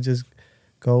rather just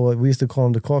go. We used to call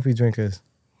them the coffee drinkers.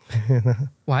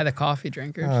 Why the coffee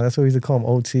drinkers? That's what we used to call them.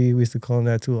 OT. We used to call them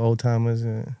that too. Old timers.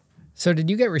 Yeah. So did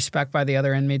you get respect by the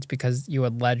other inmates because you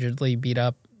allegedly beat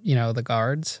up, the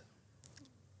guards?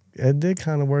 It did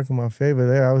kind of work in my favor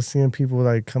there. I was seeing people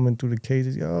like coming through the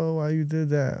cages. Yo, why you did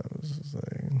that? I was just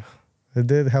like, it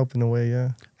did help in a way,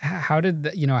 yeah. How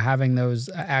did, having those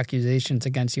accusations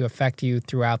against you affect you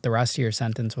throughout the rest of your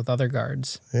sentence with other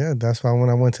guards? Yeah, that's why when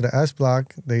I went to the S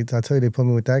block, I tell you, they put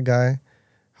me with that guy,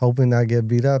 hoping I'd get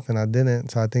beat up, and I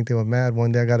didn't. So I think they were mad.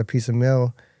 One day I got a piece of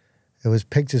mail. It was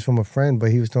pictures from a friend,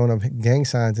 but he was throwing up gang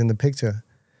signs in the picture.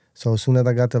 So as soon as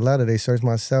I got the letter, they searched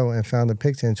my cell and found the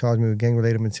picture and charged me with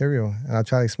gang-related material. And I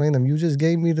tried to explain to them, you just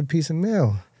gave me the piece of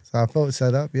mail. So I felt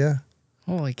set up, yeah.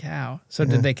 Holy cow. So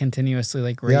did they continuously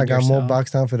raid your Yeah, I got cell? more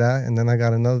box time for that. And then I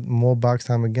got more box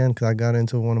time again because I got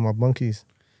into one of my bunkies.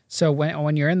 So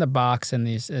when you're in the box in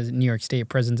these New York State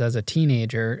prisons as a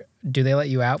teenager, do they let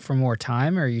you out for more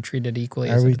time or are you treated equally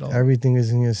as an adult? Everything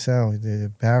is in your cell.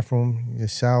 The bathroom, your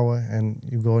shower, and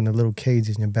you go in the little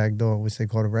cages in your back door, which they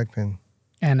call the rec pen.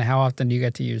 And how often do you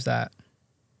get to use that?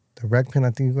 The rec pen, I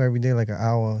think you go every day, like an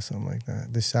hour or something like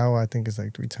that. The shower, I think, is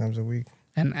like 3 times a week.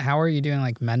 And how are you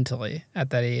doing mentally at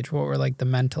that age? What were the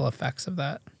mental effects of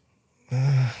that?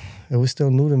 It was still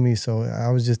new to me, so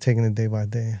I was just taking it day by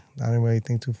day. I didn't really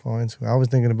think too far into it. I was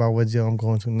thinking about what jail I'm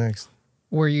going to next.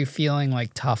 Were you feeling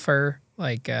tougher?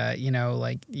 This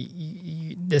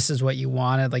is what you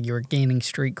wanted? Like you were gaining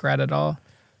street cred at all?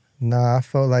 Nah, I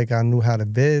felt like I knew how to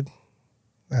bid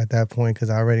at that point because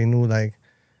I already knew I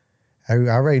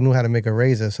already knew how to make a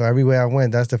razor. So everywhere I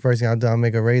went, that's the first thing I do. I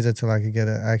make a razor till I could get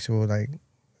an actual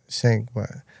shank. But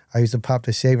I used to pop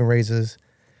the shaving razors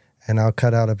and I'll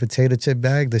cut out a potato chip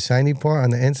bag, the shiny part on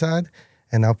the inside,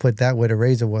 and I'll put that where the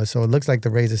razor was. So it looks like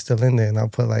the razor's still in there, and I'll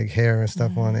put hair and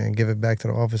stuff on it and give it back to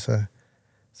the officer.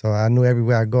 So I knew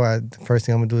everywhere I go, the first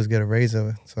thing I'm gonna do is get a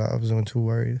razor. So I wasn't too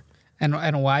worried.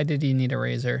 And why did you need a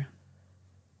razor?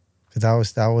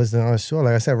 Because I wasn't unsure.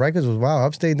 Like I said, Rikers was wild.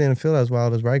 Upstate didn't feel as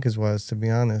wild as Rikers was, to be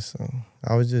honest. So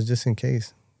I was just in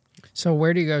case. So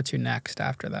where do you go to next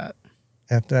after that?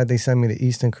 After that, they sent me to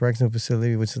Eastern Correctional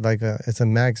Facility, which is it's a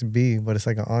max B, but it's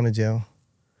like an honor jail.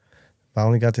 But I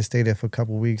only got to stay there for a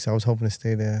couple of weeks. I was hoping to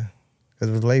stay there because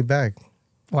it was laid back.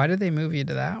 Why did they move you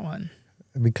to that one?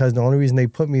 Because the only reason they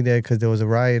put me there because there was a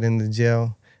riot in the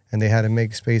jail and they had to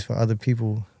make space for other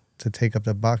people to take up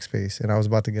the box space, and I was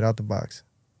about to get out the box.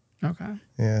 Okay.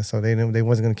 Yeah, so they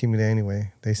wasn't going to keep me there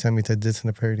anyway. They sent me to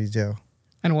disciplinary jail.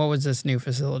 And what was this new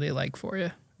facility like for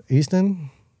you?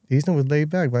 Easton was laid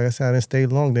back. Like I said, I didn't stay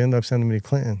long. They ended up sending me to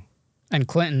Clinton. And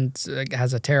Clinton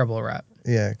has a terrible rep.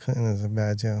 Yeah, Clinton is a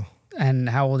bad jail. And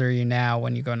how old are you now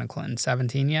when you go into Clinton?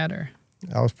 17 yet, or?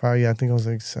 I was probably, I think I was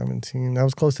 17. I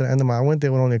was close to the end of I went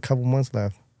there with only a couple months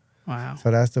left. Wow.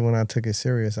 So that's when I took it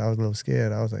serious. I was a little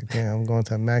scared. I was like, damn, I'm going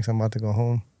to max. I'm about to go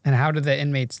home. And how do the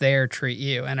inmates there treat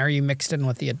you? And are you mixed in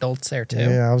with the adults there too?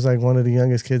 Yeah, I was one of the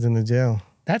youngest kids in the jail.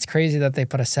 That's crazy that they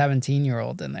put a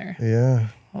 17-year-old in there. Yeah.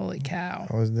 Holy cow.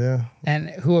 I was there.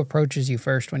 And who approaches you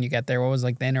first when you get there? What was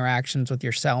the interactions with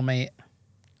your cellmate?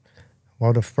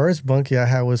 Well, the first bunkie I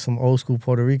had was some old school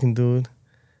Puerto Rican dude.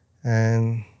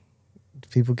 And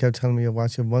people kept telling me, yo,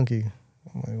 watch your bunkie.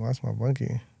 I'm like, watch my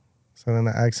bunkie. So then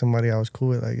I asked somebody I was cool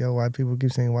with, yo, why people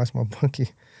keep saying watch my bunkie?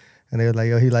 And they were like,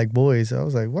 yo, he like boys. So I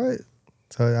was like, what?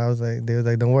 So I was like, they was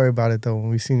like, don't worry about it though. When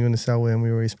we seen you in the cellway and we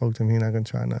already spoke to him, he's not gonna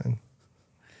try nothing.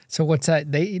 So what's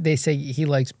that? They say he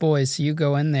likes boys. So you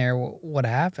go in there. What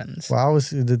happens? Well,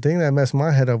 the thing that messed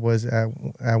my head up was at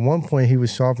one point he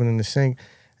was sharpening the shank,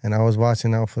 and I was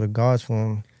watching out for the guards for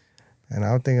him, and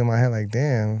I was thinking in my head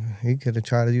damn, he could have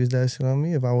tried to use that shit on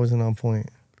me if I wasn't on point.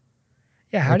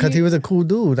 Yeah, Because he was a cool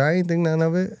dude. I ain't think none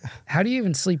of it. How do you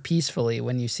even sleep peacefully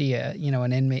when you see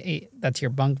an inmate that's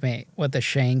your bunkmate with a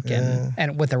shank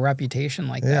and with a reputation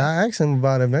like that? Yeah, I asked him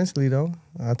about it eventually though.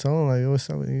 I told him like, what's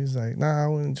up? He was like, nah, I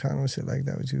wasn't trying no shit like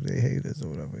that with you. They haters or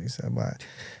whatever. He said, but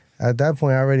at that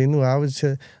point, I already knew. I was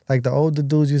like the older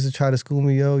dudes used to try to school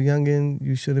me, yo, youngin,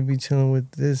 you shouldn't be chilling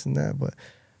with this and that. But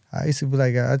I used to be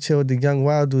like, I chill with the young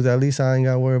wild dudes. At least I ain't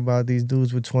got to worry about these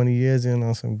dudes with 20 years in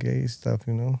on some gay stuff,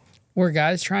 you know? Were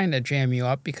guys trying to jam you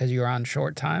up because you were on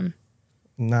short time?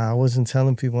 Nah, I wasn't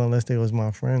telling people unless they was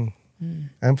my friend.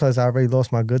 And plus, I already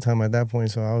lost my good time at that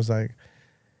point. So I was like,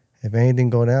 if anything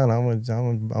go down, I'm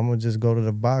gonna just go to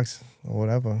the box or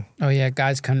whatever. Oh, yeah.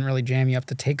 Guys couldn't really jam you up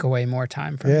to take away more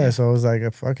time from you. Yeah, so I was like,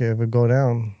 fuck it. If it go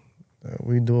down,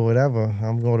 we do whatever.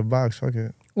 I'm going to the box. Fuck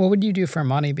it. What would you do for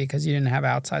money because you didn't have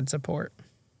outside support?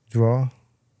 Draw.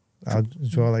 I'll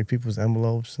draw like people's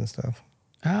envelopes and stuff.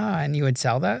 Ah, and you would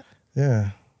sell that? Yeah.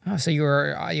 Oh, so you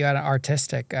had an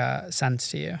artistic sense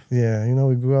to you. Yeah, you know,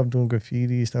 we grew up doing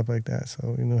graffiti, stuff like that.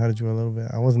 So we knew how to draw a little bit.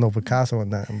 I wasn't no Picasso or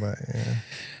nothing, but yeah.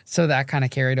 So that kind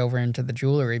of carried over into the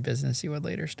jewelry business you would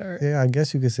later start. Yeah, I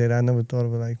guess you could say that. I never thought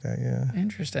of it like that, yeah.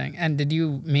 Interesting. And did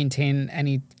you maintain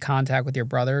any contact with your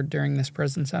brother during this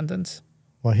prison sentence?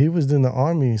 Well, he was in the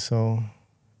Army, so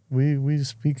we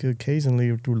speak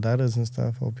occasionally through letters and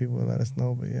stuff, or people would let us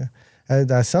know, but yeah.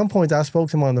 At some point, I spoke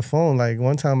to him on the phone. Like,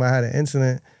 one time I had an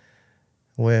incident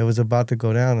where it was about to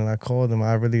go down, and I called him.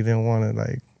 I really didn't want to,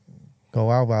 like, go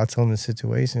out, but I told him the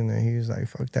situation, and he was like,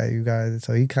 fuck that, you guys.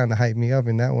 So he kind of hyped me up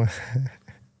in that one.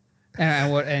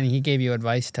 And he gave you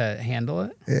advice to handle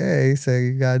it? Yeah, he said,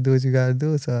 you got to do what you got to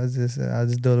do. So I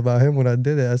just thought about him when I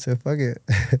did it. I said, fuck it.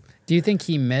 Do you think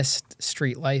he missed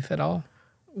street life at all?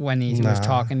 When he was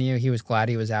talking to you, he was glad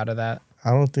he was out of that? I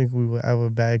don't think we were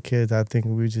ever bad kids. I think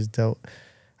we just dealt.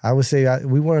 I would say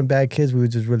we weren't bad kids. We were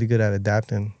just really good at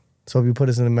adapting. So if you put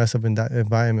us in a mess up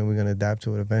environment, we're going to adapt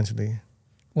to it eventually.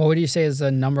 What would you say is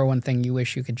the number one thing you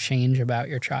wish you could change about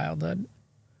your childhood?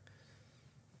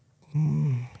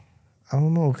 I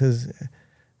don't know, because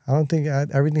I don't think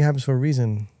everything happens for a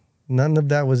reason. None of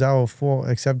that was our fault,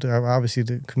 except obviously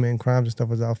the committing crimes and stuff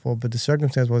was our fault, but the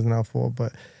circumstance wasn't our fault.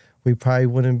 But we probably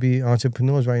wouldn't be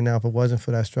entrepreneurs right now if it wasn't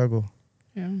for that struggle.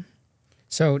 Yeah.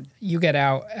 So you get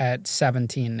out at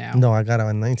 17 now? No, I got out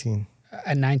at 19.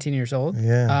 At 19 years old?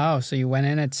 Yeah. Oh, so you went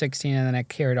in at 16 and then it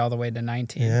carried all the way to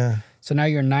 19. Yeah. So now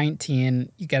you're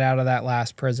 19, you get out of that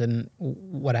last prison.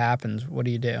 What happens? What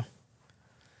do you do?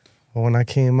 Well, when I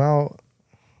came out,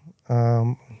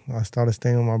 I started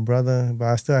staying with my brother, but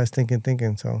I still had stinking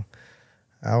thinking. So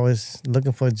I was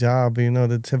looking for a job, but you know,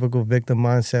 the typical victim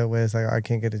mindset where it's like, I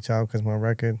can't get a job because my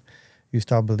record, you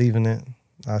start believing it.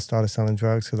 I started selling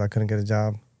drugs because I couldn't get a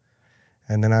job.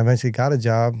 And then I eventually got a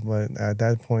job, but at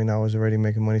that point I was already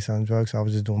making money selling drugs, so I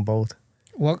was just doing both.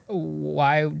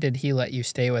 Why did he let you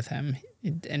stay with him,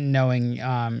 and knowing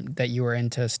that you were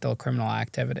into still criminal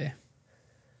activity?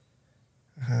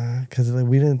 Because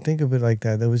we didn't think of it like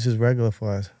that. That was just regular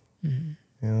for us. You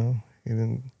know,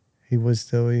 he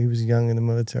was young in the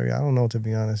military. I don't know, to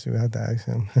be honest. You have to ask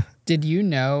him. Did you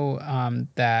know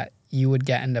that you would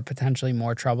get into potentially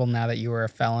more trouble now that you were a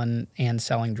felon and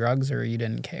selling drugs, or you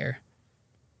didn't care?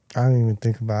 I didn't even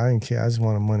think about it. I didn't care. I just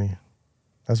wanted money.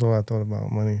 That's all I thought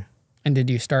about, money. And did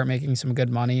you start making some good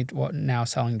money now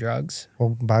selling drugs?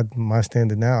 Well, by my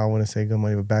standard now, I wouldn't say good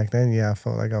money, but back then, yeah, I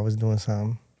felt like I was doing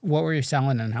something. What were you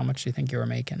selling, and how much do you think you were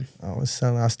making?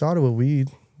 I started with weed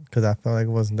because I felt like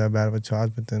it wasn't that bad of a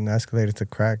charge, but then escalated to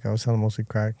crack. I was selling mostly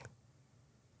crack.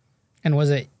 And was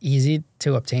it easy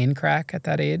to obtain crack at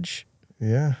that age?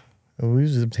 Yeah. We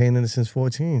was obtaining it since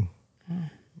 14.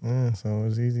 Yeah, so it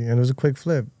was easy. And it was a quick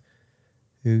flip.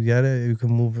 You get it, you can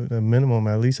move a minimum,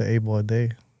 at least an 8 ball a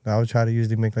day. I would try to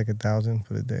usually make like 1,000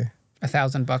 for the day.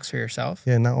 $1,000 for yourself?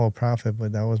 Yeah, not all profit,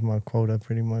 but that was my quota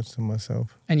pretty much to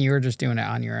myself. And you were just doing it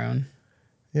on your own?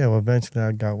 Yeah, well, eventually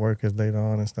I got workers later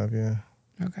on and stuff, yeah.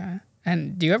 Okay.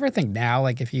 And do you ever think now,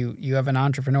 like if you have an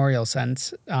entrepreneurial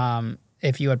sense,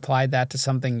 if you applied that to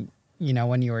something, you know,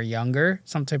 when you were younger,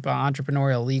 some type of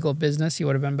entrepreneurial legal business, you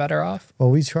would have been better off?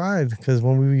 Well, we tried, because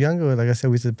when we were younger, like I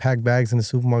said, we used to pack bags in the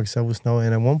supermarket, sell with snow,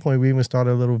 and at one point we even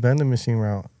started a little vending machine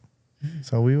route.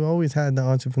 So we always had the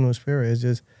entrepreneurial spirit. It's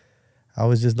just, I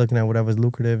was just looking at whatever's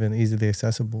lucrative and easily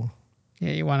accessible.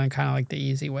 Yeah, you wanted kind of like the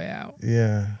easy way out.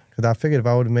 Yeah, because I figured if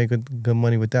I would have made good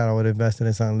money with that, I would have invested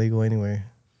in something legal anyway.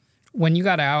 When you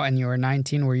got out and you were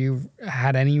 19, were you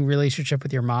had any relationship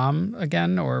with your mom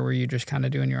again, or were you just kind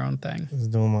of doing your own thing? I was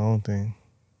doing my own thing,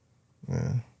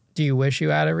 yeah. Do you wish you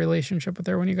had a relationship with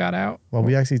her when you got out? Well,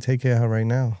 we actually take care of her right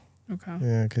now. Okay.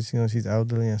 Yeah, because, you know, she's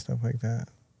elderly and stuff like that.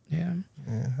 Yeah.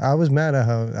 Yeah. I was mad at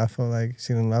her. I felt like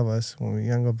she didn't love us when we were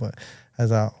younger, but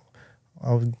as I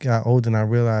got older and I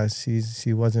realized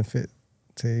she wasn't fit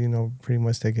to, you know, pretty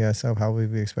much take care of herself, how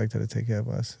would we expect her to take care of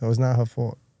us? So it was not her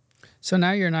fault. So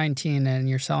now you're 19 and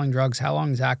you're selling drugs. How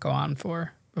long does that go on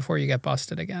for before you get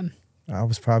busted again? I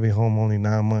was probably home only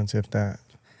 9 months, if that.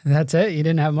 That's it? You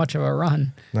didn't have much of a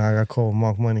run. Now I got called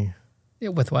marked money.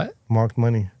 With what? Marked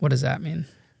money. What does that mean?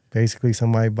 Basically,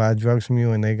 somebody buy drugs from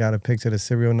you and they got a picture of the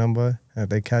serial number. And if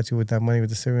they catch you with that money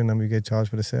with the serial number, you get charged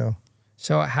for the sale.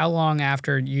 So how long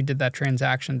after you did that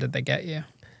transaction did they get you?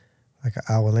 Like an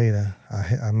hour later,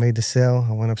 I made the sale.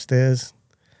 I went upstairs.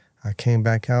 I came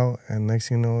back out, and next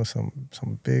thing you know, some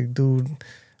big dude.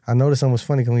 I noticed something was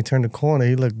funny because when he turned the corner,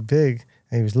 he looked big,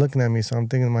 and he was looking at me. So I'm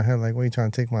thinking in my head, like, what, you trying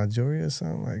to take my jewelry or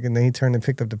something? Like, and then he turned and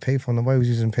picked up the payphone. Nobody was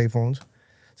using payphones.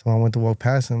 So when I went to walk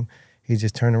past him, he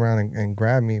just turned around and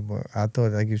grabbed me. But I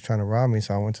thought like he was trying to rob me,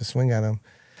 so I went to swing at him.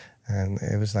 And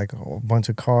it was like a bunch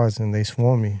of cars, and they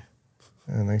swarmed me.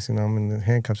 And next thing you know, I'm in the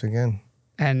handcuffs again.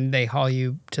 And they haul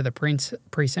you to the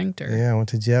precinct? Or? Yeah, I went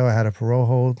to jail. I had a parole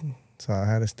hold. So I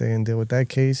had to stay and deal with that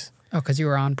case. Oh, because you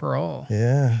were on parole.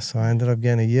 Yeah, so I ended up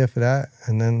getting a year for that.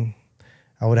 And then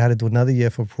I would have had to do another year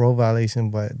for parole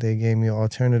violation, but they gave me an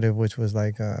alternative, which was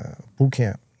like a boot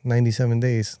camp, 97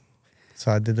 days.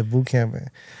 So I did the boot camp.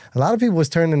 A lot of people was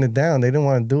turning it down. They didn't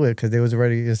want to do it because they was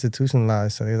already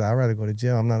institutionalized. So they was like, I'd rather go to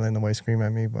jail. I'm not letting nobody scream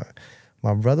at me. But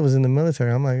my brother was in the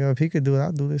military. I'm like, oh, if he could do it,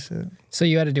 I'll do this shit. So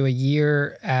you had to do a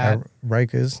year at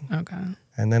Rikers. Okay.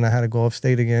 And then I had to go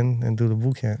upstate again and do the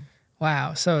boot camp.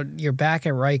 Wow. So you're back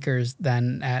at Rikers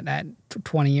then at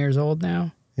 20 years old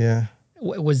now? Yeah.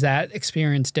 Was that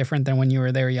experience different than when you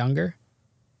were there younger?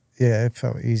 Yeah, it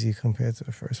felt easy compared to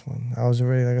the first one. I was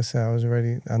already, like I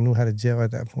said, I knew how to jail at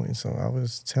that point, so I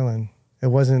was chilling. It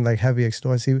wasn't like heavy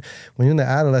extortion. See, when you're in the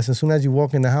adolescent, as soon as you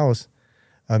walk in the house,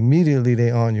 immediately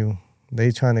they on you. They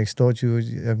trying to extort you.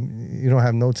 You don't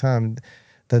have no time.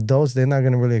 The adults, they're not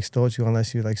going to really extort you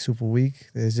unless you're like super weak.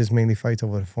 It's just mainly fights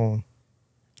over the phone.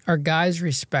 Are guys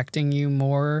respecting you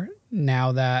more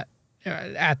now that,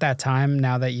 at that time,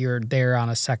 now that you're there on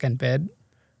a second bid?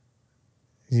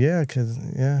 Yeah, because,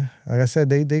 like I said,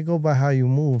 they go by how you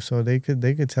move, so they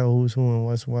could tell who's who and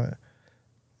what's what.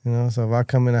 You know, so if I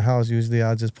come in the house, usually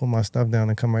I'll just put my stuff down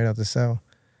and come right out the cell.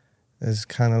 It's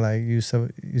kind of like you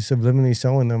subliminally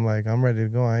showing them, like, I'm ready to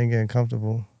go. I ain't getting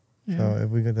comfortable. Yeah. So if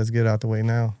we could, let's get it out the way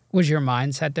now. Was your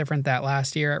mindset different that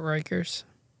last year at Rikers?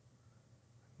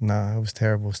 Nah, it was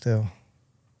terrible still.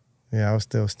 Yeah, I was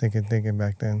still thinking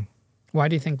back then. Why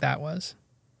do you think that was?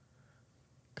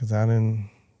 Because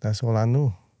that's all I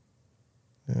knew.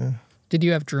 Yeah. Did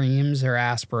you have dreams or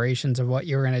aspirations of what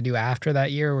you were going to do after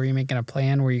that year? Were you making a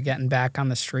plan? Were you getting back on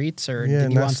the streets, or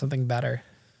did you want something better?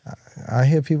 I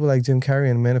hear people like Jim Carrey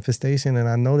and manifestation, and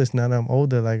I noticed now that I'm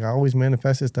older, like I always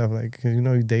manifested stuff, like, cause, you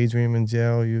know, you daydream in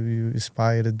jail, you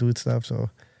aspire to do stuff, so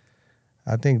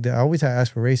I think that I always had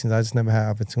aspirations. I just never had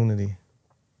opportunity.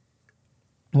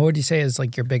 What would you say is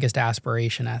like your biggest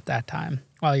aspiration at that time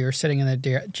while you were sitting in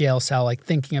the jail cell, like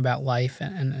thinking about life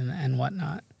and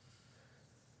whatnot?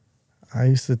 I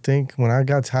used to think, when I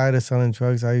got tired of selling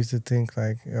drugs, I used to think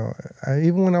like,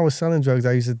 even when I was selling drugs,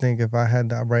 I used to think if I had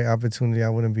the right opportunity, I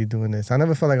wouldn't be doing this. I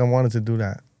never felt like I wanted to do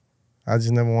that. I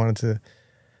just never wanted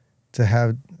to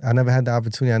have, I never had the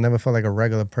opportunity. I never felt like a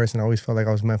regular person. I always felt like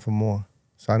I was meant for more.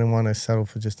 So I didn't want to settle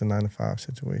for just a 9-to-5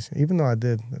 situation, even though I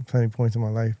did at plenty of points in my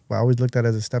life. But I always looked at it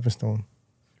as a stepping stone.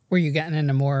 Were you getting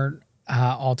into more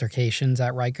altercations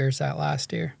at Rikers that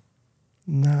last year?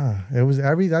 Nah, it was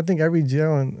I think every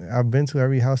jail I've been to,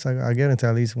 every house I get into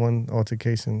at least one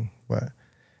altercation, but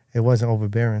it wasn't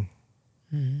overbearing.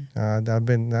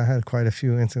 Mm-hmm. I had quite a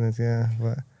few incidents, yeah.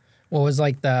 But what was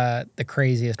like the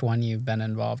craziest one you've been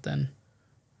involved in?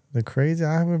 The crazy,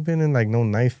 I haven't been in like no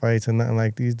knife fights or nothing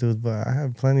like these dudes, but I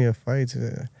had plenty of fights.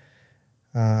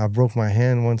 I broke my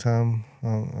hand one time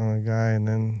on a guy, and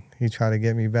then he tried to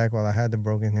get me back while I had the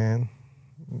broken hand.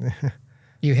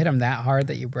 You hit him that hard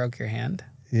that you broke your hand?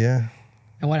 Yeah.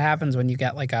 And what happens when you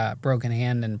get like a broken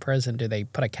hand in prison? Do they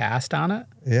put a cast on it?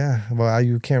 Yeah. Well,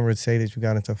 you can't really say that you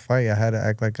got into a fight. I had to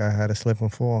act like I had a slip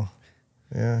and fall.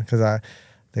 Yeah, because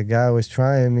the guy was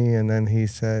trying me, and then he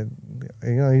said,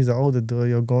 you know, he's an older dude.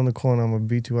 You'll go in the corner, I'm going to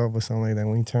beat you up or something like that.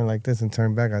 When he turned like this and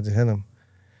turned back, I just hit him.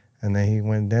 And then he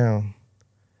went down.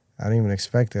 I didn't even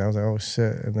expect it. I was like, oh,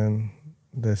 shit. And then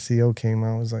the CO came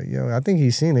out. I was like, yo, I think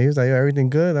he's seen it. He was like, yo, everything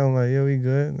good? I'm like, yo, we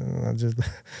good. And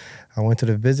I went to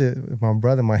the visit with my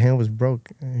brother. My hand was broke.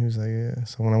 And he was like, yeah.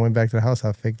 So when I went back to the house,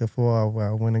 I faked the fall.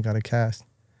 I went and got a cast.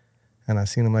 And I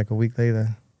seen him like a week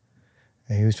later.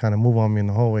 And he was trying to move on me in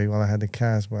the hallway while I had the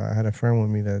cast, but I had a friend with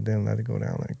me that didn't let it go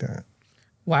down like that.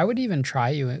 Why would he even try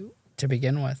you to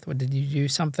begin with? Did you do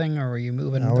something, or were you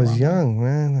moving? I was young,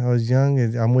 man. I was young.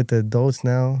 I'm with the adults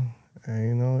now. And,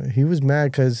 you know, he was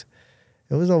mad because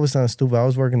it was always something stupid. I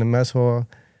was working the mess hall.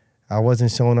 I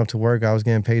wasn't showing up to work. I was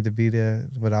getting paid to be there,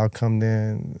 but I'll come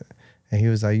there. And he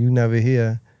was like, you never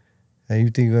here. And you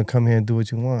think you're going to come here and do what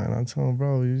you want. And I told him,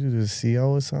 bro, you just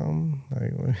CEO or something?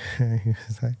 Like, he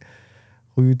was like,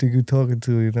 who you think you talking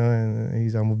to, you know? And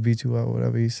he's like, I'm going to beat you up,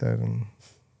 whatever he said. And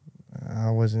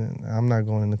I'm not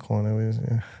going in the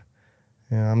corner.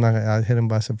 I hit him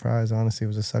by surprise. Honestly, it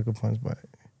was a sucker punch, but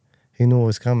he knew it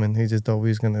was coming. He just thought we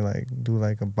was going to like do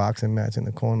like a boxing match in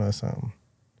the corner or something.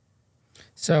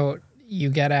 So you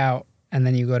get out and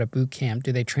then you go to boot camp.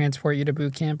 Do they transport you to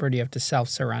boot camp, or do you have to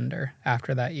self-surrender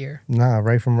after that year? Nah,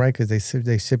 right from right, because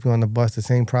they ship you on the bus, the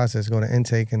same process, go to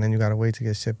intake, and then you got to wait to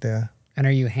get shipped there. And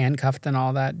are you handcuffed and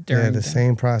all that during? Yeah, the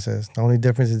same process. The only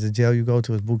difference is the jail you go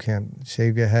to is boot camp.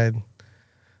 Shave your head.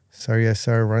 Sir, yes,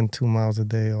 sir. Run 2 miles a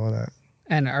day, all that.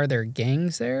 And are there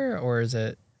gangs there, or is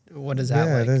it, what is that like?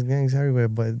 Yeah, there's gangs everywhere.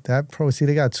 But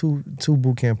they got two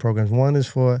boot camp programs. One is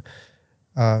for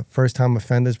first-time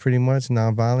offenders, pretty much,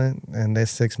 nonviolent, and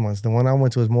that's 6 months. The one I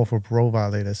went to is more for parole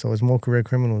violators, so it's more career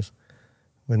criminals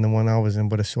than the one I was in,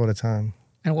 but a shorter time.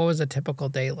 And what was a typical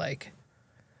day like?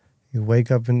 You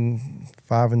wake up in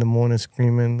 5 in the morning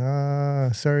screaming,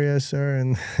 sir, yes, sir,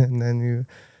 and then you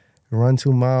run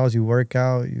 2 miles, you work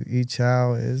out, you eat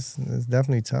chow. It's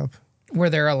definitely tough. Were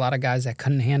there a lot of guys that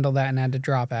couldn't handle that and had to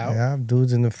drop out? Yeah,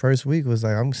 dudes in the first week was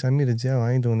like, send me to jail.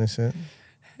 I ain't doing this shit.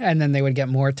 And then they would get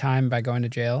more time by going to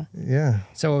jail? Yeah.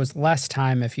 So it was less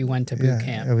time if you went to boot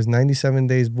camp? It was 97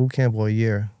 days boot camp or a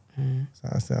year. Mm. So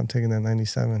I said, I'm taking that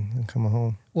 97 and coming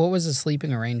home. What was the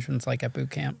sleeping arrangements like at boot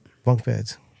camp? Bunk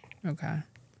beds. Okay.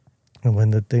 And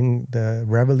when the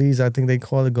reveillees, I think they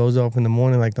call it, goes off in the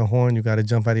morning like the horn, you got to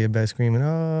jump out of your bed screaming,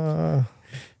 oh.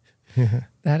 Yeah.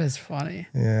 That is funny.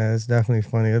 Yeah, it's definitely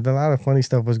funny. A lot of funny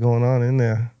stuff was going on in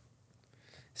there.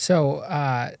 So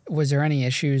was there any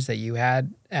issues that you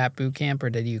had at boot camp, or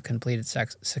did you complete it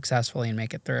successfully and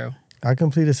make it through? I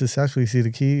completed successfully. See,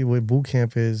 the key with boot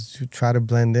camp is to try to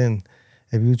blend in.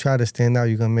 If you try to stand out,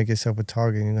 you're going to make yourself a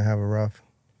target and you're going to have a rough.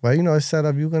 But, you know, it's set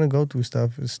up. You're going to go through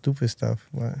stuff. It's stupid stuff.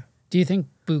 But do you think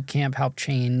boot camp helped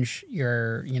change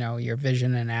your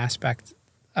vision and aspect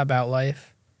about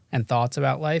life and thoughts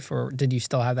about life, or did you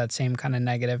still have that same kind of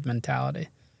negative mentality?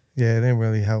 Yeah, it didn't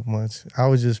really help much. I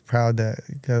was just proud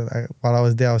that while I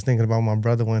was there, I was thinking about what my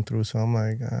brother went through. So I'm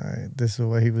like, all right, this is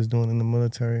what he was doing in the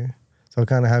military. So it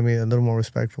kind of had me a little more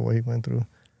respect for what he went through.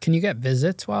 Can you get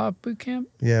visits while at boot camp?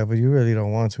 Yeah, but you really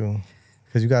don't want to,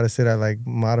 because you got to sit at like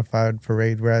modified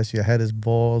parade rest. Your head is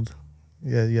bald.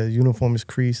 Yeah, your uniform is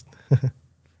creased.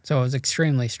 So it was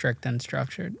extremely strict and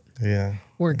structured. Yeah.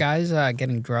 Were guys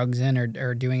getting drugs in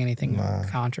or doing anything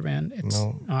contraband?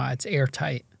 It's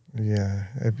airtight. Yeah,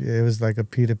 it was like a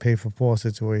Peter pay for Paul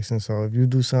situation. So if you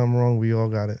do something wrong, we all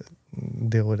got to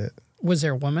deal with it. Was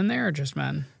there women there or just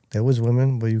men? There was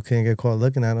women, but you can't get caught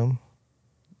looking at them.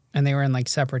 And they were in like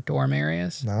separate dorm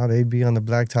areas? No, they'd be on the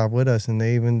blacktop with us. And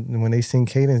they even, when they sing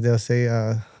cadence, they'll say,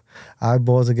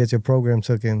 eyeballs will get your program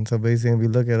took in. So basically, if you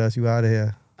look at us, you out of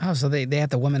here. Oh, so they had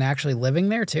the women actually living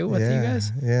there too with you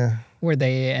guys? Yeah. Were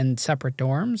they in separate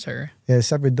dorms or? Yeah,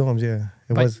 separate dorms, yeah.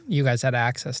 But you guys had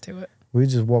access to it? We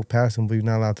just walked past them, but you're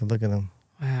not allowed to look at them.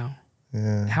 Wow.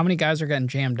 Yeah. How many guys are getting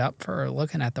jammed up for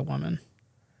looking at the woman?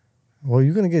 Well,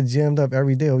 you're going to get jammed up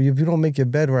every day. If you don't make your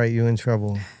bed right, you're in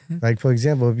trouble. Like, for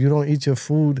example, if you don't eat your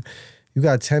food, you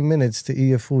got 10 minutes to eat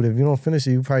your food. If you don't finish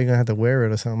it, you're probably going to have to wear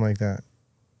it or something like that.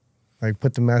 Like,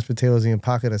 put the mashed potatoes in your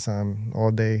pocket or something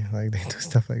all day. Like, they do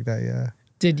stuff like that, yeah.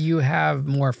 Did you have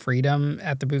more freedom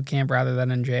at the boot camp rather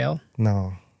than in jail?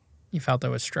 No. You felt it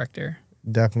was stricter?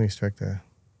 Definitely stricter.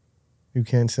 You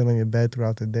can't sit on your bed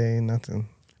throughout the day, nothing.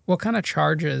 What kind of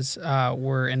charges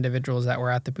were individuals that were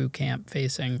at the boot camp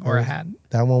facing or had?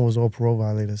 That one was all parole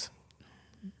violators.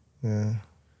 Yeah.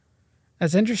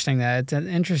 That's interesting. It's an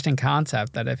interesting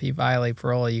concept that if you violate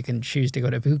parole, you can choose to go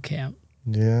to boot camp.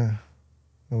 Yeah.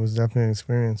 It was definitely an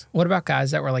experience. What about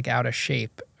guys that were like out of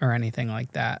shape or anything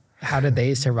like that? How did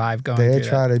they survive going through that? They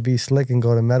try to be slick and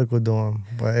go to medical dorm,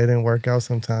 but it didn't work out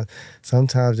sometimes.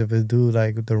 Sometimes if a dude,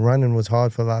 like the running was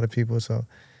hard for a lot of people, so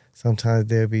sometimes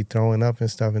they'll be throwing up and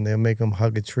stuff, and they'll make them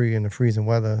hug a tree in the freezing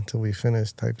weather until we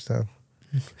finish type stuff.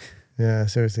 Yeah,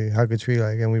 seriously, hug a tree,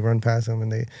 like, and we run past them,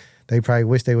 and they probably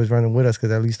wish they was running with us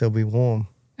because at least they'll be warm.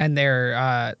 And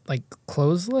they're like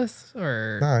clothesless,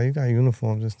 or Nah, you got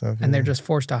uniforms and stuff. and they're just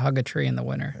forced to hug a tree in the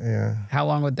winter. Yeah. How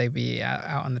long would they be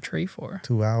out on the tree for?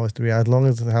 2 hours, 3 hours, as long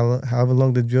as however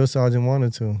long the drill sergeant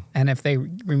wanted to. And if they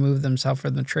remove themselves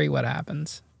from the tree, what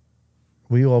happens?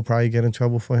 We all probably get in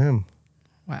trouble for him.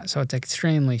 Wow, so it's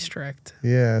extremely strict.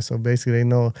 Yeah, so basically they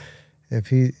know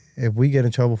if we get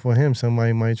in trouble for him,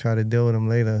 somebody might try to deal with him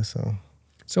later.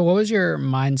 So what was your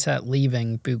mindset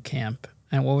leaving boot camp,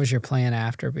 and what was your plan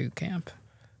after boot camp?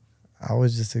 I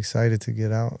was just excited to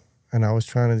get out, and I was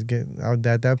trying to get out.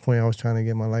 At that point, I was trying to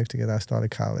get my life together. I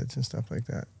started college and stuff like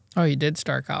that. Oh, you did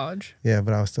start college? Yeah,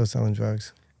 but I was still selling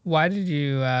drugs. Why did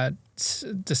you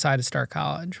decide to start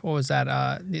college? What was that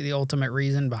the ultimate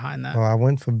reason behind that? Well, I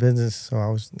went for business, so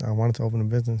I wanted to open a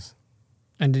business.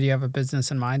 And did you have a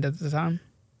business in mind at the time?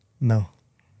 No.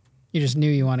 You just knew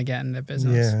you want to get into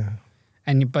business. Yeah.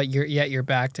 But you're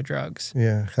back to drugs.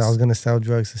 Yeah, 'cause I was gonna sell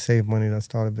drugs to save money to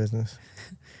start a business.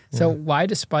 So why,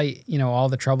 despite all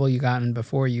the trouble you got in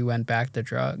before, you went back to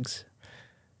drugs?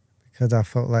 Because I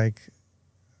felt like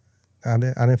I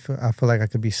feel like I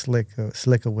could be slicker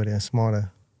with it and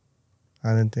smarter.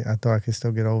 I thought I could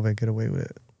still get over it, get away with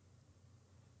it.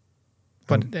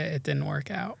 But it didn't work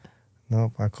out.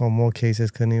 Nope, I caught more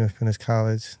cases, couldn't even finish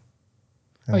college.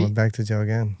 I went back to jail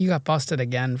again. You got busted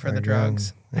again for the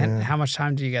drugs. Yeah. And how much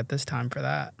time did you get this time for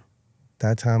that?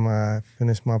 That time I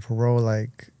finished my parole, I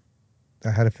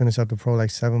had to finish up the parole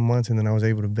 7 months, and then I was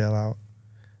able to bail out.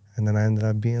 And then I ended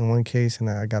up beating one case, and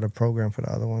I got a program for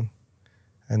the other one.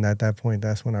 And at that point,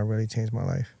 that's when I really changed my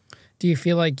life. Do you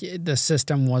feel like the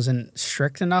system wasn't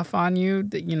strict enough on you?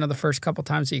 The first couple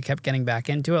times that you kept getting back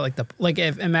into it,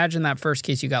 imagine that first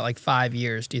case you got 5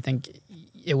 years. Do you think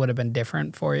it would have been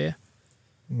different for you?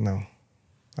 No,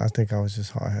 I think I was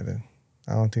just hard-headed.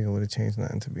 I don't think it would have changed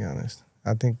nothing, to be honest.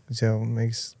 I think jail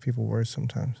makes people worse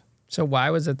sometimes. So why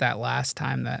was it that last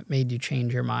time that made you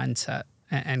change your mindset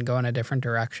and go in a different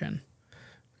direction?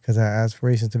 Because I had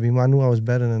aspirations to be. I knew I was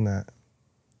better than that.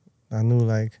 I knew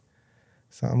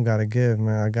something got to give,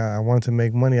 man. I wanted to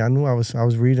make money. I knew I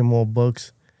was reading more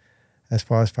books as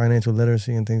far as financial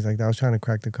literacy and things like that. I was trying to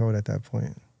crack the code at that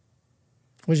point.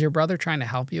 Was your brother trying to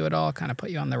help you at all, kind of put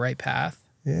you on the right path?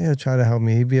 Yeah, he'll try to help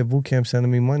me. He'd be at boot camp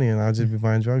sending me money, and I'll just be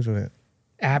buying drugs with it.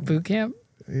 At boot camp?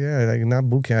 Yeah,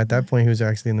 not boot camp. At that point, he was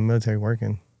actually in the military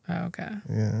working. Oh, okay.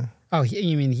 Yeah. Oh,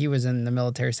 you mean he was in the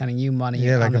military sending you money?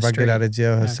 Yeah, on the if I street? get out of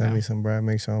jail, he'll send me some bread,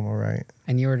 make sure I'm all right.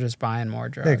 And you were just buying more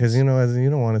drugs? Yeah, because you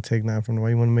don't want to take nothing from the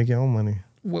way. You want to make your own money.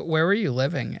 Where were you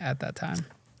living at that time?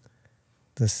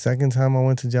 The second time I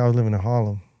went to jail, I was living in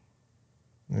Harlem.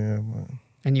 Yeah, but...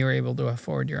 And you were able to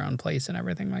afford your own place and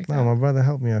everything like that? No, my brother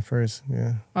helped me at first,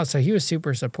 yeah. Oh, so he was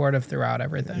super supportive throughout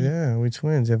everything? Yeah, we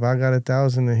twins. If I got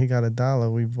 $1,000 and he got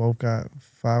 $1, we both got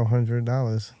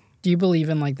 $500. Do you believe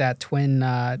in that twin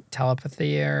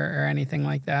telepathy or anything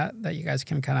like that you guys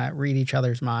can kind of read each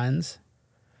other's minds?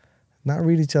 Not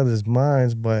read each other's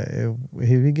minds, but if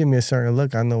he give me a certain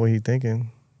look, I know what he's thinking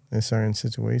in certain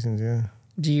situations, yeah.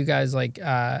 Do you guys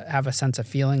have a sense of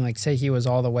feeling? Say he was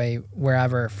all the way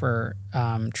wherever for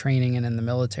training and in the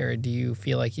military. Do you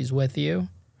feel like he's with you?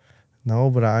 No,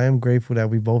 but I am grateful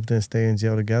that we both didn't stay in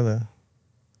jail together.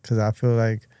 Because I feel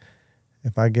like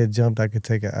if I get jumped, I could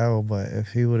take an L. But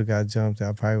if he would have got jumped,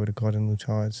 I probably would have caught a new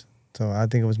charge. So I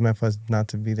think it was meant for us not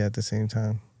to be there at the same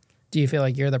time. Do you feel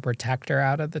like you're the protector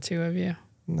out of the two of you?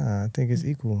 Nah, I think it's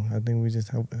equal. I think we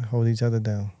just hold each other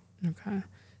down. Okay.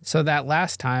 So that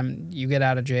last time you get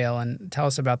out of jail, and tell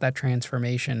us about that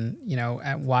transformation,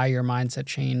 and why your mindset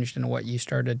changed and what you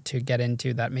started to get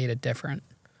into that made it different.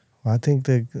 Well, I think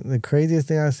the craziest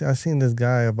thing I seen this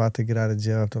guy about to get out of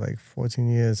jail after 14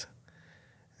 years,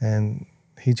 and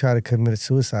he tried to commit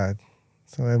suicide.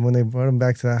 So when they brought him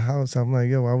back to the house, I'm like,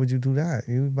 yo, why would you do that?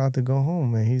 You about to go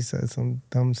home. And he said some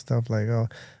dumb stuff like, oh,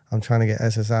 I'm trying to get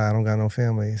SSI. I don't got no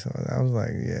family. So I was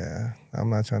like, yeah, I'm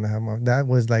not trying to have that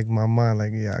was my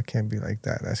mind, yeah, I can't be like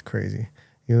that. That's crazy.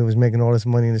 You was making all this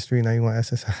money in the street, now you want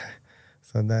SSI.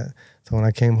 So when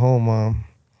I came home,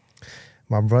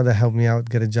 my brother helped me out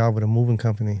get a job with a moving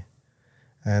company.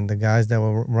 And the guys that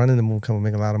were running the moving company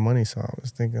make a lot of money. So I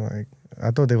was thinking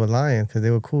I thought they were lying because they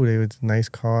were cool. They were nice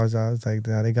cars. I was like,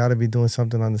 nah, they got to be doing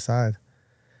something on the side.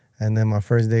 And then my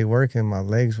first day working, my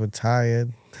legs were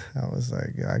tired. I was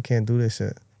like, I can't do this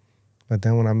shit. But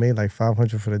then when I made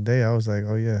 $500 for the day, I was like,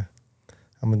 oh yeah,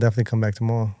 I'm gonna definitely come back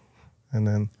tomorrow. And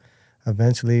then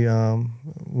eventually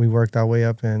we worked our way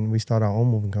up and we started our own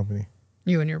moving company.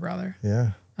 You and your brother?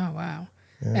 Yeah. Oh, wow.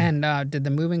 Yeah. And did the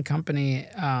moving company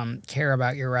care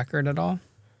about your record at all?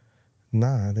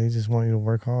 Nah, they just want you to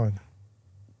work hard.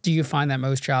 Do you find that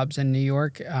most jobs in New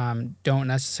York don't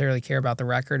necessarily care about the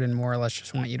record and more or less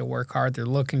just want you to work hard? They're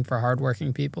looking for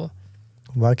hardworking people?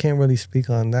 Well, I can't really speak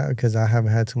on that because I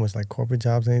haven't had too much like corporate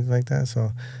jobs or anything like that.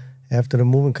 So after the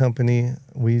moving company,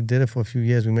 we did it for a few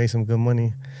years. We made some good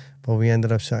money, but we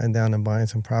ended up shutting down and buying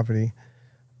some property.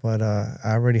 But I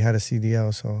already had a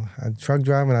CDL, so truck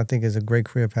driving I think is a great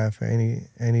career path for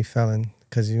any felon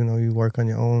because you know you work on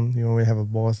your own. You don't really have a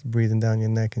boss breathing down your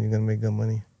neck, and you're gonna make good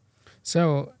money.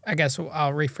 So I guess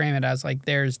I'll reframe it as like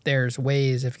there's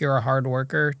ways if you're a hard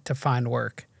worker to find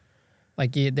work.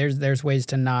 Like there's ways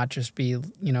to not just be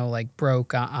like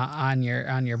broke on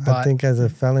your butt. I think as a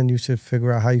felon you should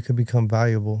figure out how you could become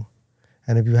valuable,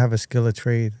 and if you have a skill or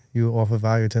trade, you offer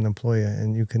value to an employer,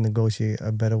 and you can negotiate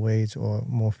a better wage or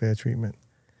more fair treatment.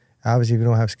 Obviously, if you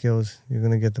don't have skills, you're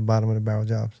gonna get the bottom of the barrel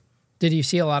jobs. Did you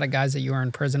see a lot of guys that you were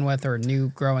in prison with or knew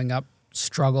growing up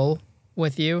struggle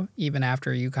with you, even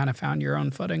after you kind of found your own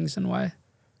footings in a way?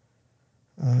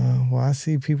 Well, I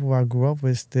see people I grew up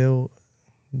with still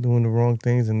doing the wrong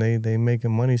things, and they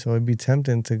making money, so it'd be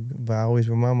tempting to, but I always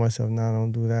remind myself, nah,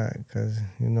 don't do that, because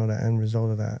you know the end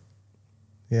result of that.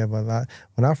 Yeah, but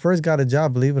when I first got a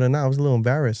job, believe it or not, I was a little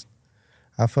embarrassed.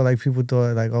 I felt like people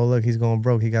thought like, oh, look, he's going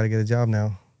broke, he got to get a job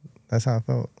now. That's how I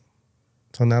felt.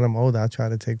 So now that I'm older, I try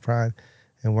to take pride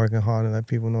in working hard and let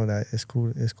people know that it's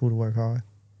cool to work hard.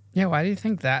 Yeah, why do you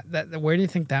think that where do you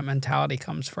think that mentality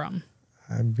comes from?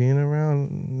 Being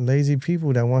around lazy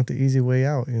people that want the easy way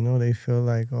out, you know, they feel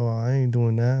like, oh, I ain't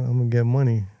doing that, I'm gonna get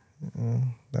money.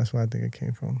 That's where I think it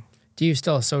came from. Do you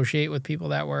still associate with people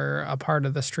that were a part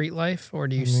of the street life, or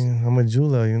do you? I mean, I'm a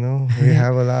jeweler, you know. We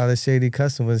have a lot of shady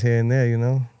customers here and there, you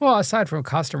know. Well, aside from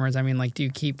customers, I mean, like, do you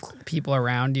keep people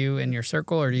around you in your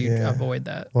circle, or do you avoid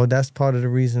that? Well, that's part of the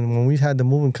reason. When we had the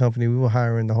moving company, we were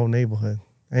hiring the whole neighborhood.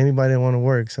 Anybody that want to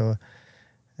work, so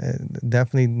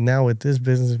definitely now with this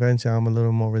business venture, I'm a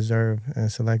little more reserved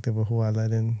and selective of who I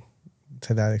let in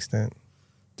to that extent.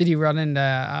 Did you run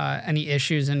into any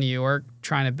issues in New York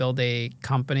trying to build a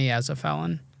company as a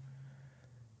felon?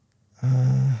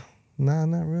 Nah,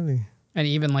 not really. And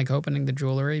even like opening the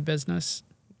jewelry business?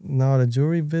 No, the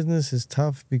jewelry business is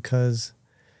tough because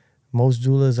most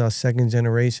jewelers are second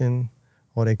generation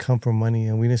or they come from money,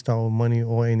 and we didn't start with money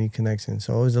or any connections.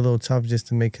 So it was a little tough just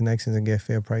to make connections and get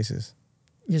fair prices.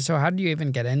 Yeah, so how do you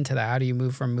even get into that? How do you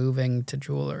move from moving to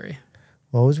jewelry?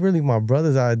 Well, it was really my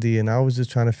brother's idea, and I was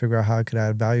just trying to figure out how I could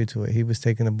add value to it. He was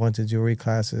taking a bunch of jewelry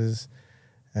classes,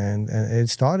 and it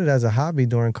started as a hobby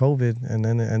during COVID, and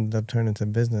then it ended up turning into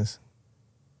business.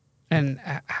 And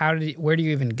where do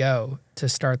you even go to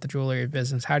start the jewelry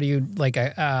business? How do you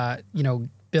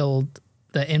build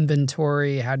the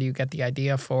inventory? How do you get the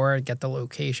idea for it, get the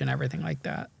location, everything like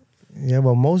that? Yeah,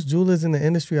 well, most jewelers in the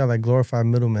industry are like glorified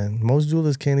middlemen. Most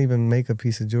jewelers can't even make a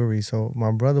piece of jewelry. So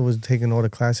my brother was taking all the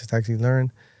classes to actually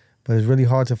learn, but it's really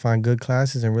hard to find good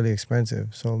classes and really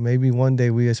expensive. So maybe one day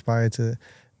we aspire to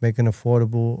make an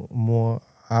affordable, more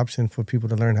option for people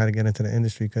to learn how to get into the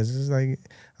industry. Because it's like,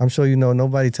 I'm sure you know,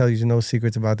 nobody tells you no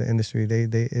secrets about the industry.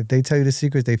 If they tell you the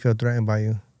secrets, they feel threatened by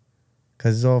you.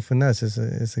 Because it's all finesse.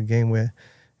 It's a game where,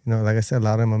 you know, like I said, a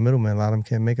lot of them are middlemen. A lot of them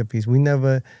can't make a piece. We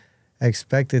never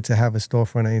expected to have a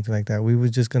storefront or anything like that. We were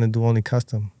just going to do only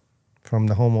custom from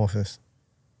the home office.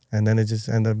 And then it just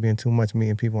ended up being too much,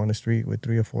 meeting people on the street with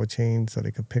 3 or 4 chains so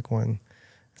they could pick one.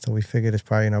 So we figured it's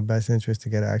probably in our best interest to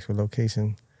get an actual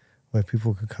location where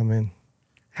people could come in.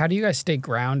 How do you guys stay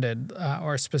grounded,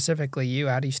 or specifically you,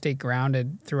 how do you stay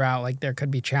grounded throughout? Like there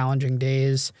could be challenging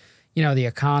days, you know, the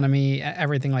economy,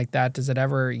 everything like that. Does it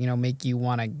ever, you know, make you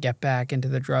want to get back into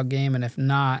the drug game? And if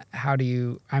not,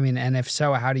 and if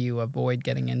so, how do you avoid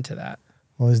getting into that?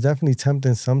 Well, it's definitely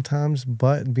tempting sometimes,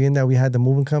 but being that we had the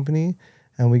moving company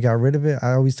and we got rid of it,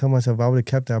 I always tell myself if I would have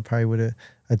kept it, I probably would have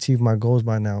achieved my goals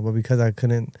by now. But because I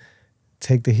couldn't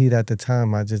take the heat at the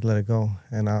time, I just let it go.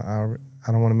 And I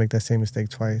don't want to make that same mistake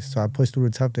twice. So I pushed through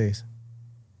the tough days.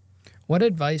 What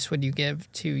advice would you give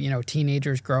to, you know,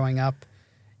 teenagers growing up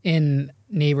in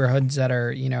neighborhoods that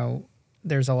are, you know,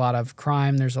 there's a lot of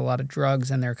crime, there's a lot of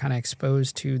drugs, and they're kind of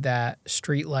exposed to that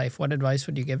street life? What advice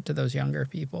would you give to those younger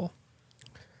people?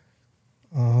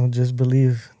 Just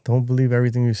don't believe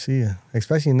everything you see.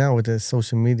 Especially now with the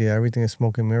social media, everything is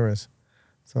smoke and mirrors.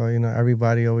 So, you know,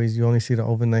 everybody you only see the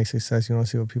overnight success. You don't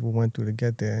see what people went through to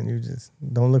get there. And you just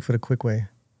don't look for the quick way.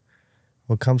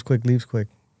 What comes quick leaves quick.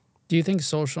 Do you think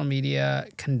social media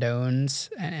condones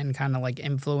and kind of like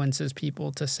influences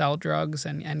people to sell drugs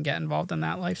and get involved in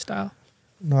that lifestyle?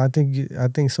 No, I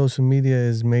think social media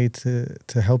is made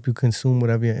to help you consume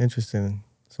whatever you're interested in.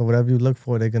 So whatever you look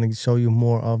for, they're going to show you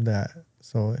more of that.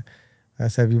 So I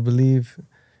said, if you believe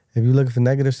if you're looking for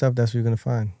negative stuff, that's what you're gonna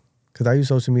find. Because I use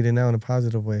social media now in a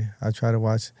positive way. I try to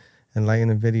watch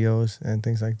enlightening videos and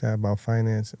things like that about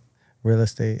finance, real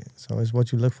estate. So it's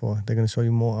what you look for. They're gonna show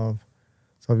you more of.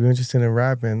 So if you're interested in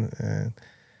rapping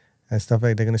and stuff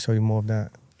like, they're gonna show you more of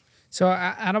that. So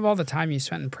out of all the time you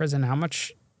spent in prison, how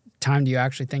much time do you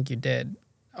actually think you did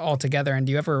altogether? And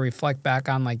do you ever reflect back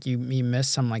on like you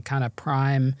missed some like kind of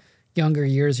prime younger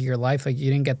years of your life? Like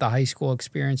you didn't get the high school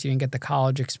experience, you didn't get the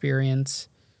college experience.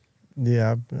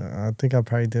 Yeah, I think I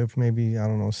probably did maybe, I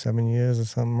don't know, 7 years or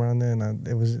something around there. And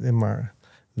it was in my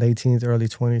late teens, early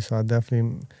 20s. So I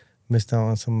definitely missed out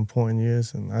on some important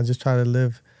years. And I just try to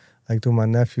live like through my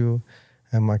nephew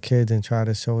and my kids and try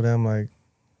to show them like,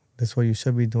 that's what you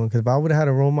should be doing. Because if I would have had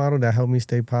a role model that helped me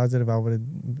stay positive, I would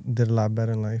have did a lot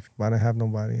better in life. But I didn't have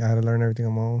nobody. I had to learn everything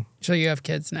on my own. So you have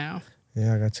kids now.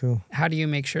 Yeah, I got 2. How do you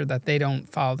make sure that they don't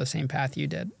follow the same path you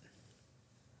did?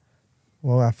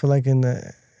 Well, I feel like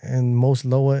in most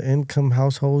lower income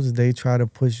households, they try to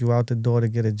push you out the door to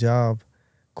get a job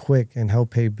quick and help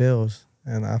pay bills.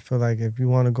 And I feel like if you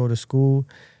want to go to school,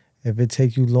 if it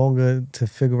take you longer to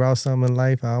figure out something in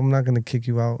life, I'm not going to kick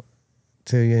you out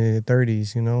till you're in your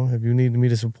 30s, you know? If you need me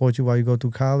to support you while you go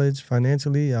through college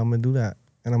financially, I'm going to do that.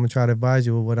 And I'm going to try to advise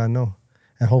you with what I know.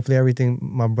 And hopefully everything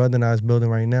my brother and I is building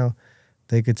right now,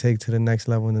 they could take to the next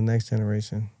level in the next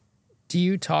generation. Do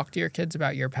you talk to your kids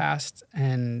about your past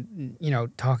and, you know,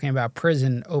 talking about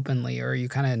prison openly, or are you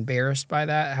kind of embarrassed by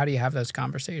that? How do you have those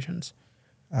conversations?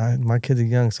 My kids are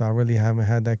young, so I really haven't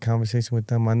had that conversation with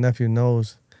them. My nephew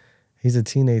knows. He's a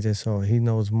teenager, so he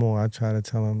knows more. I try to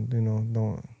tell him, you know,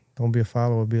 don't be a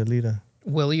follower, be a leader.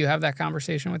 Will you have that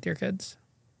conversation with your kids?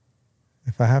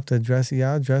 If I have to address it,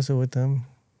 yeah, I'll address it with them.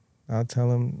 I'll tell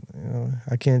them, you know,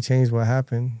 I can't change what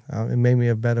happened. It made me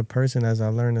a better person as I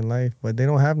learned in life. But they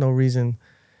don't have no reason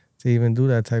to even do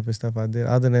that type of stuff I did,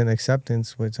 other than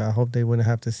acceptance, which I hope they wouldn't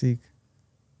have to seek.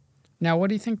 Now, what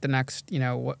do you think the next,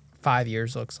 5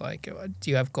 years looks like? Do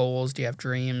you have goals? Do you have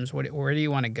dreams? Where do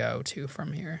you want to go to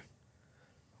from here?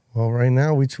 Well, right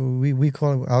now we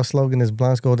call it, our slogan is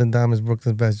Blanc's Golden Diamonds,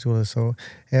 Brooklyn's best jeweler. So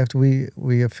after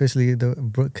we officially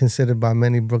considered by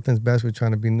many Brooklyn's best, we're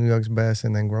trying to be New York's best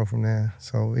and then grow from there.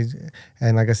 So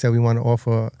and like I said, we want to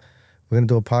offer. We're gonna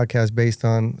do a podcast based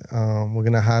on. We're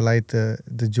gonna highlight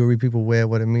the jewelry people wear,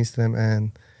 what it means to them,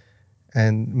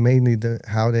 and mainly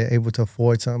how they're able to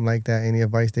afford something like that. Any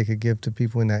advice they could give to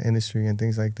people in that industry and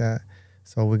things like that.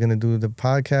 So we're gonna do the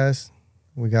podcast.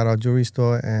 We got our jewelry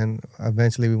store, and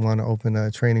eventually we want to open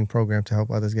a training program to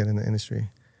help others get in the industry.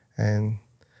 And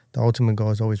the ultimate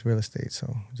goal is always real estate,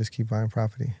 so just keep buying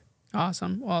property.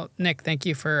 Awesome. Well, Nick, thank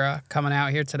you for coming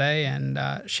out here today and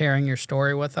sharing your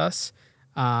story with us.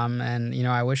 And,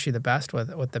 I wish you the best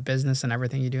with the business and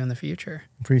everything you do in the future.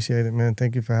 Appreciate it, man.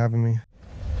 Thank you for having me.